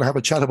were just going to have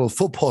a chat about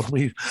football.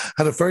 We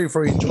had a very,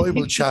 very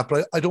enjoyable chat,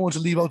 but I don't want to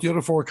leave out the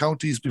other 4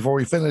 counties before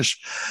we finish.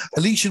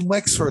 Laois and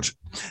Wexford,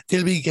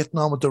 they'll be getting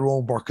on with their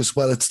own work as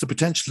well. It's the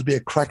potential to be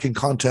a cracking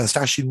contest.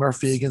 Aisling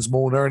Murphy against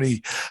Moan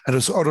Ernie, and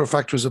there's other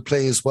factors at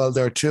play as well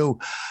there too.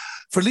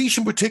 For Laois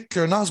in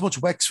particular, not as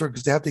much Wexford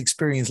because they had the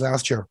experience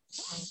last year.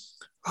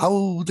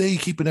 How are they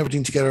keeping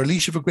everything together?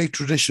 Laois have a great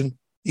tradition.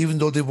 Even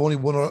though they've only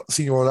won a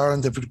Senior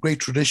All-Ireland, they've a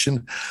great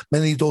tradition.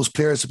 Many of those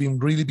players have been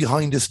really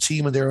behind this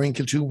team, and they were in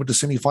Kiltoon with the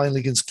semi-final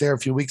against Clare a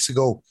few weeks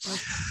ago.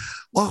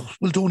 What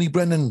will Donny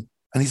Brennan,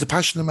 and he's a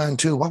passionate man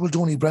too, what will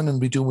Donny Brennan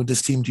be doing with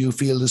this team, do you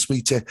feel, this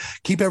week to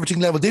keep everything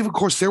level? They're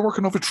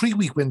working over a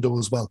 3-week window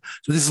as well.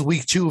 So this is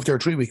week 2 of their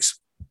 3 weeks.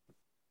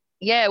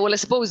 Yeah, well, I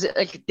suppose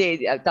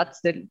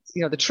that's the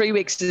 3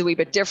 weeks is a wee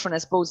bit different. I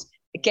suppose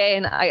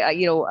again,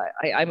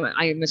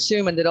 I'm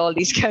assuming that all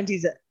these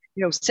counties,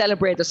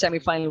 celebrate their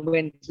semi-final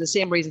win for the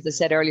same reasons I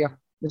said earlier.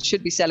 It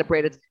should be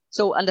celebrated.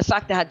 So, and the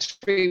fact they had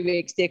 3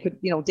 weeks, they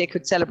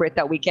could celebrate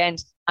that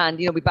weekend and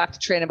be back to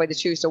training by the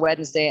Tuesday or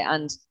Wednesday.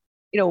 And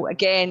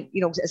again,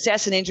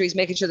 assessing injuries,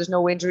 making sure there's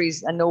no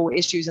injuries and no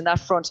issues on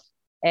that front.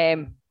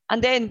 And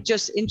then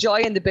just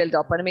enjoying the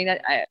build-up. And I mean,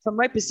 if I'm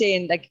right by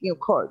saying,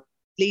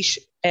 Laois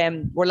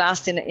were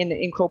last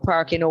in Croke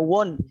Park in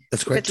 2001.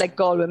 That's correct. It's like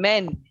Galway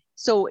men.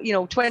 So,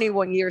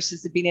 21 years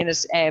since they've been in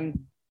it.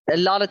 A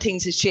lot of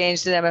things has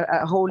changed to them,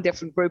 a whole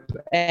different group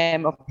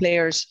of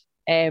players.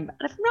 And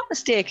if I'm not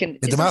mistaken,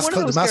 the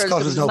mascot is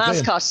now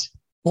playing.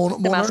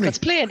 The mascot's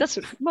playing. That's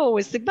what Mo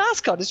is the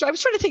mascot. Is right. I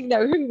was trying to think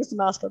now who was the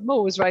mascot.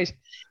 Mo was right.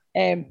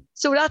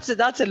 So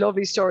that's a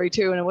lovely story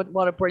too, and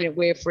what a brilliant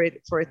way for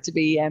it to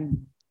be.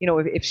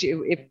 If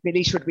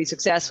Laois would be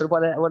successful,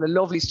 what a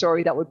lovely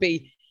story that would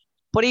be.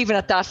 But even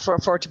at that,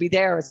 for it to be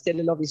there, it's still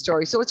a lovely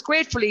story. So it's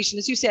great for Laois, and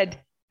as you said,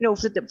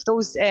 for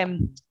those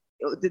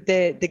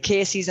the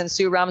Caseys and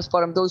Sue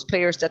Ramsbottom, those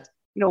players that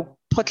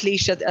put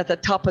Laois at the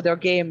top of their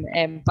game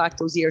back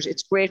those years.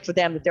 It's great for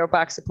them that they're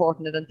back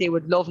supporting it, and they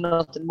would love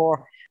nothing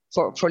more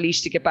for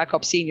Laois to get back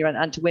up senior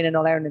and to win in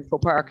All-Ireland in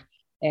Croke Park.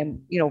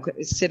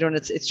 Considering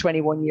it's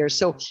 21 years.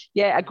 So,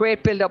 yeah, a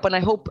great build-up. And I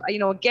hope,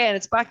 again,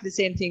 it's back to the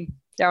same thing,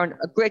 Darren,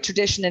 a great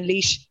tradition in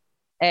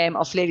Laois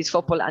of ladies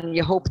football, and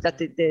you hope that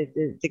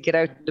they get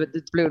out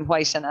the blue and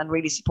white and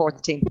really support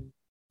the team.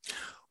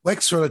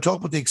 Wexford, I talked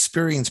about the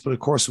experience, but of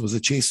course it was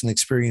a chasing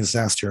experience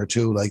last year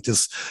too. Like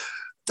this,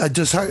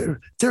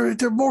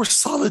 they're more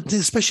solid,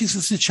 especially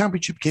since the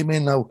championship came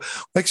in now.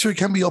 Wexford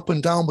can be up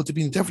and down, but they've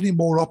been definitely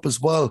more up as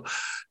well.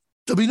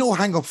 There'll be no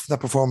hang up from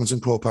that performance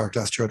in Croke Park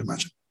last year, I'd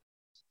imagine.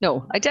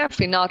 No, I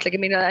definitely not.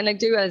 And I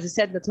do, as I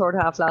said in the third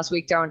half last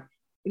week, Darren,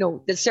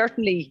 they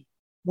certainly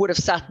would have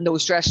sat in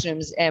those dressing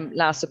rooms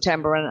last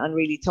September and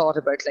really thought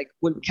about,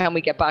 can we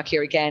get back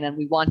here again? And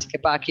we want to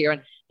get back here.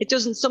 And it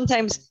doesn't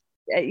sometimes,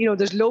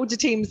 there's loads of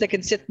teams that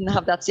can sit and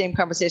have that same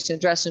conversation in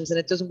dressing rooms and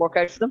it doesn't work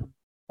out for them.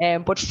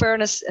 But fair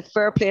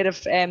play to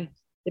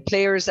the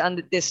players,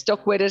 and they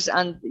stuck with it.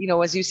 And,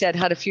 as you said,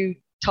 had a few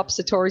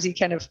topsy-turvy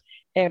kind of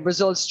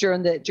results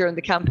during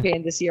the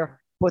campaign this year.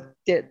 But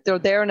they're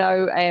there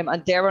now,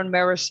 and they're on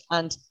merit,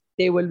 and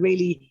they will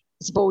really,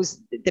 I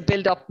suppose, the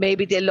build up.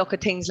 Maybe they'll look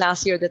at things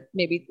last year that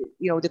maybe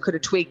they could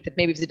have tweaked. That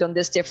maybe if they'd done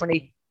this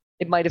differently,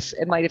 it might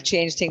have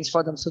changed things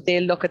for them. So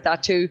they'll look at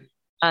that too,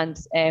 and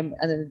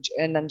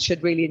then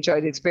should really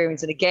enjoy the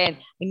experience. And again,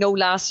 I know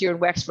last year in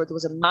Wexford there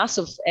was a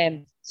massive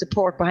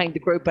support behind the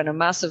group, and a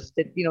massive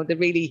that they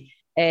really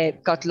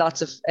got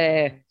lots of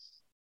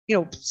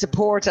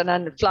support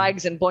and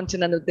flags and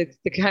bunting, and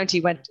the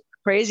county went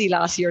crazy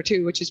last year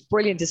too, which is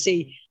brilliant to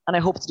see, and I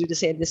hope to do the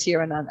same this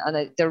year.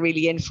 And they're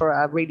really in for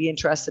a really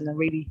interesting, and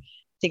really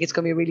think it's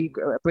going to be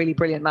a really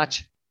brilliant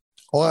match.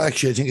 Oh,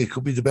 actually, I think it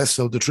could be the best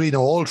of the three.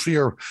 Now, all three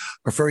are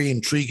very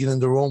intriguing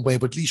in their own way,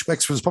 but Laois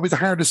Wexford is probably the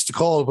hardest to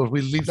call, but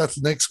we'll leave that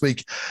to next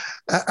week.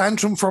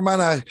 Antrim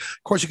Fermanagh,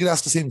 of course, you could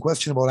ask the same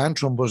question about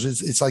Antrim, but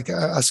it's like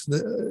asking,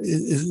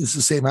 it's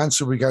the same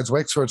answer regards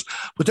Wexford,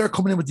 but they're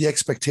coming in with the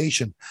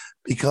expectation,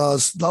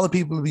 because a lot of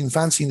people have been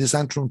fancying this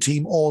Antrim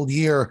team all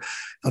year.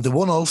 Now, they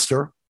won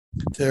Ulster,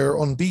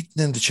 they're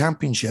unbeaten in the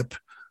championship,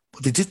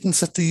 but they didn't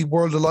set the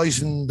world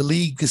alight in the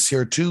league this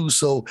year too.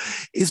 So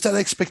is that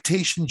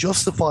expectation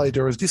justified,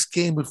 or is this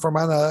game with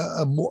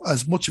Fermanagh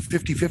as much of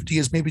 50-50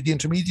 as maybe the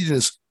intermediate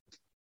is?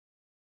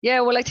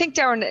 Yeah, well, I think,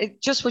 Darren,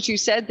 just what you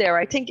said there,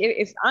 I think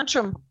if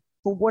Antrim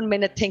for 1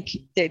 minute think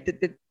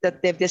that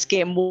they've this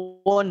game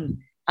won,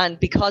 and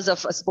because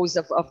of, I suppose,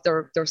 of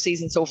their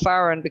season so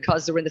far, and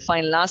because they were in the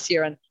final last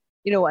year, and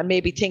and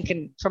maybe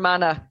thinking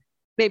Fermanagh,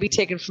 maybe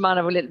taking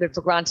Fermanagh a little bit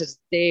for granted,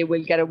 they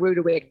will get a rude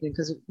awakening,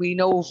 because we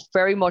know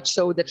very much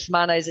so that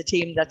Fermanagh is a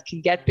team that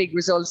can get big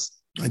results.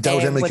 I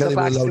doubt Emma Kelly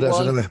will allow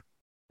that anyway.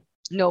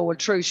 No, well,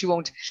 true, she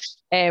won't.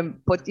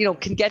 But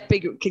can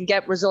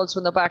get results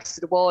when they're backs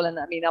to the wall. And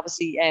I mean,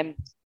 obviously,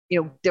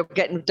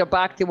 they're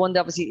back. They won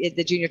obviously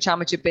the junior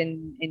championship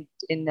in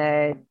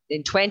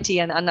 20,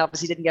 and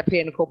obviously didn't get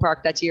paid in Croke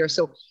Park that year.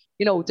 So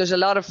there's a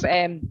lot of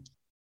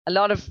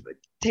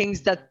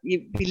things that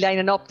you be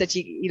lining up that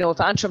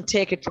if Antrim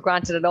take it for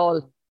granted at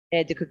all,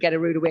 they could get a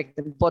rude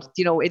awakening. But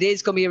it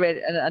is going to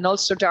be an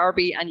Ulster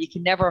derby, and you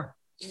can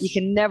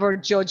never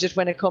judge it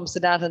when it comes to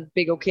that and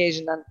big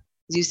occasion. And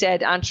as you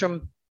said,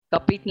 Antrim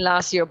got beaten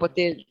last year, but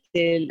they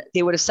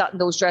would have sat in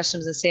those dressing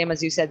rooms the same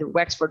as you said at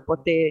Wexford.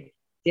 But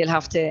they'll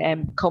have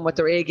to come with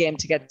their A game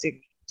to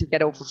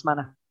get over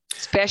Fermanagh,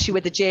 especially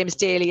with the James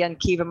Daly and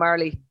Kiva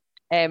Marley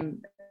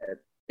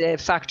the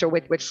factor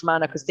with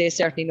Fermanagh, because they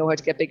certainly know how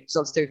to get big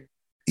results too.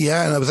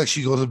 Yeah, and I was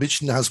actually going to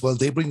mention that as well.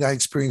 They bring that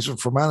experience from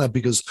Fermanagh,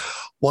 because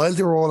while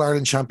they were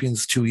All-Ireland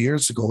champions 2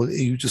 years ago,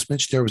 you just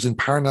mentioned there was in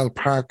Parnell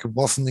Park, it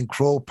wasn't in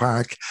Croke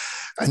Park.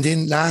 And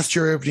then last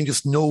year, everything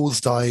just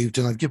nosedived.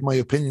 And I'll give my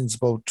opinions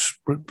about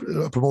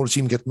a promoted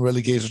team getting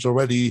relegated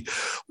already.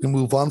 We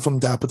move on from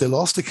that. But they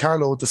lost to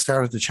Carlow at the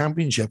start of the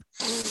championship.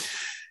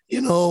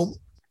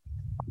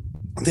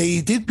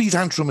 They did beat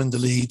Antrim in the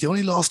league. They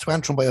only lost to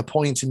Antrim by a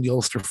point in the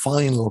Ulster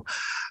final.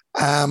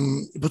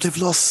 But they've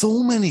lost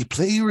so many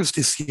players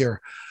this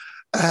year.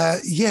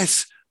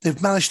 Yet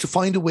they've managed to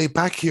find a way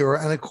back here.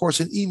 And of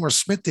course, in Emer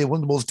Smith, they're one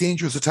of the most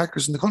dangerous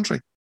attackers in the country.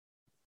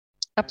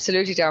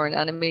 Absolutely, Darren.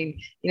 And I mean,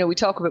 we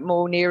talk about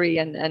Mo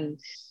Neary and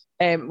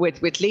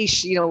with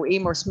Laois,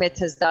 Emer Smith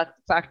has that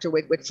factor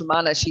with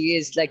Fermanagh. She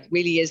is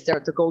really is their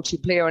go-to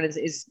player, and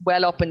is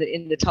well up in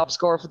the top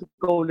scorer for the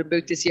Golden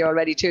Boot this year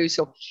already too.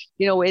 So,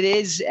 it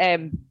is,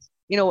 and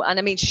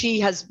I mean,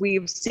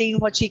 we've seen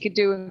what she could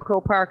do in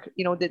Croke Park,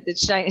 the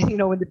shine, in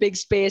the big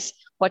space,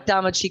 what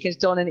damage she has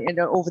done in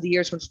over the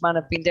years when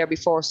Fermanagh have been there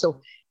before.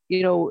 So,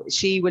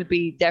 she will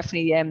be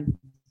definitely,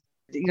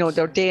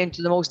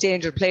 the most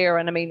dangerous player.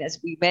 And I mean, as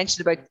we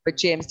mentioned about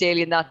James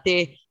Daly, and that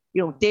they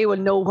will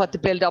know what to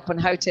build up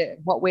and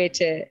what way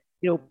to,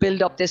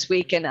 build up this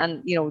week. And I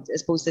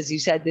suppose, as you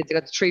said, they've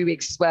got 3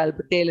 weeks as well,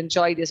 but they'll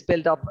enjoy this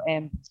build up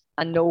and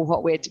know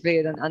what way to play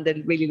it, and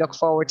they'll really look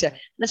forward to.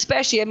 And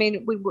especially, I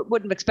mean, we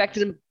wouldn't have expected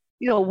them,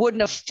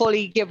 wouldn't have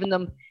fully given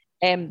them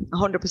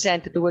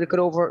 100% that they would have got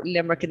over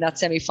Limerick in that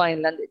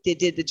semi-final, and they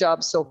did the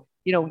job. So,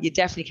 you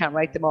definitely can't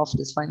write them off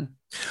this final.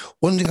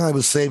 One thing I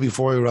will say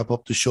before we wrap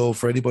up the show,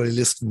 for anybody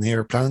listening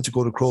here, planning to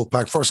go to Croke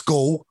Park, first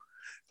go.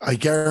 I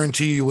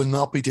guarantee you will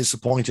not be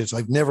disappointed.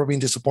 I've never been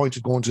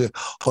disappointed going to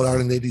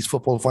All-Ireland Ladies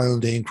Football Final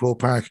Day in Croke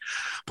Park.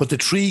 But the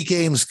 3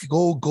 games,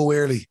 go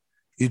early.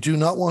 You do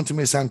not want to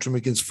miss Antrim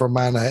against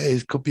Fermanagh.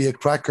 It could be a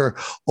cracker.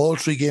 All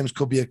 3 games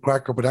could be a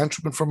cracker, but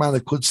Antrim and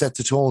Fermanagh could set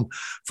the tone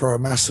for a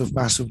massive,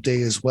 massive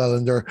day as well.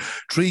 And there are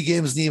 3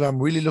 games, Niamh, I'm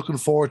really looking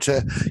forward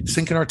to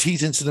sinking our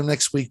teeth into them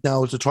next week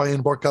now to try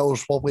and work out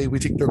what way we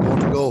think they're going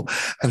to go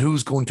and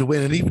who's going to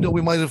win. And even though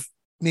we might have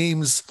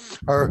names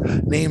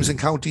and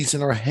counties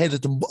in our head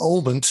at the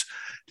moment,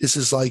 this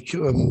is like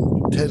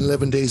 10,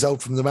 11 days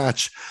out from the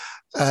match.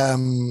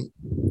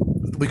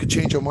 We could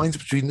change our minds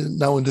between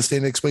now and this day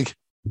next week.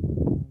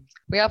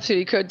 We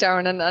absolutely could,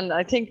 Darren. And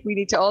I think we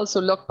need to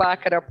also look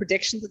back at our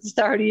predictions at the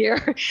start of the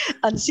year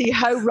and see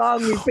how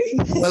wrong we've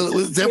been.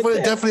 Well,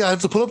 definitely, I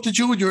have to pull up the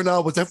junior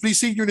now, but definitely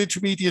senior and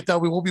intermediate now.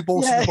 We won't be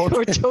boasting about it.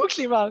 We're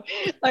totally wrong.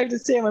 I have the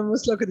same. I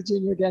must look at the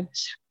junior again.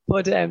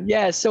 But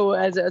so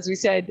as we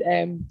said,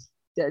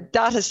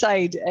 that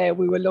aside,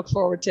 we will look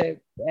forward to,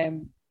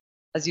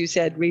 as you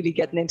said, really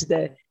getting into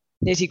the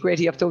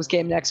nitty-gritty of those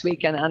games next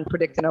week and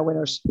predicting our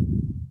winners.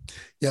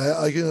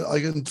 Yeah, I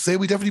can say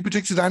we definitely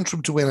predicted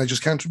Antrim to win. I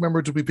just can't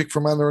remember, did we pick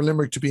Fermanagh or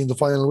Limerick to be in the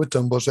final with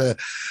them? But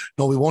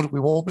no, we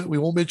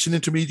won't mention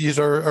intermediate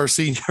or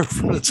senior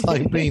for the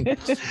time being.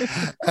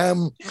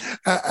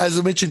 As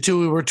I mentioned too,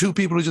 we were 2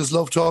 people who just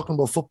love talking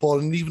about football,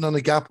 and even on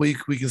a gap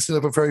week, we can still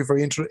have a very,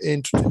 very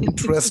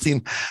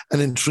interesting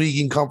and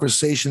intriguing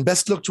conversation.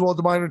 Best luck to all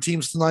the minor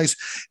teams tonight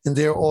in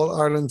their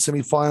All-Ireland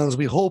semi-finals.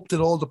 We hope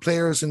that all the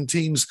players and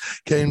teams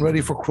getting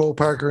ready for Croke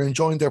Park are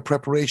enjoying their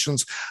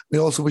preparations. We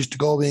also wish to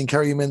Galway and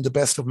Kerrymen the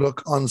best of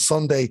luck on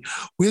Sunday.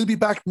 We'll be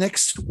back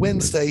next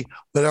Wednesday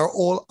with our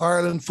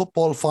All-Ireland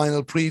football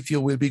final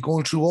preview. We'll be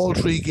going through all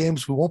 3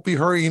 games. We won't be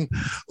hurrying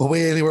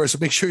away anywhere, so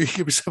make sure you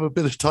give yourself a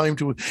bit of time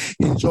to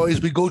enjoy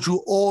as we go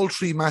through all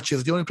 3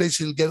 matches. The only place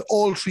you'll get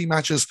all 3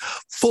 matches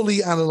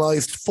fully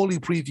analysed, fully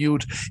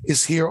previewed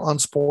is here on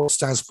Sports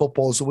Stars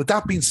Football. So with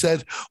that being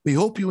said, we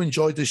hope you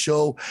enjoyed the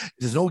show.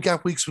 There's no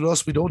gap weeks with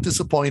us. We don't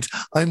disappoint.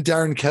 I'm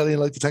Darren Kelly,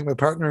 and I'd like to thank my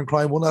partner in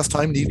crime one last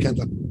time, Niamh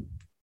Kenton.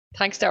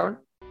 Thanks, Darren.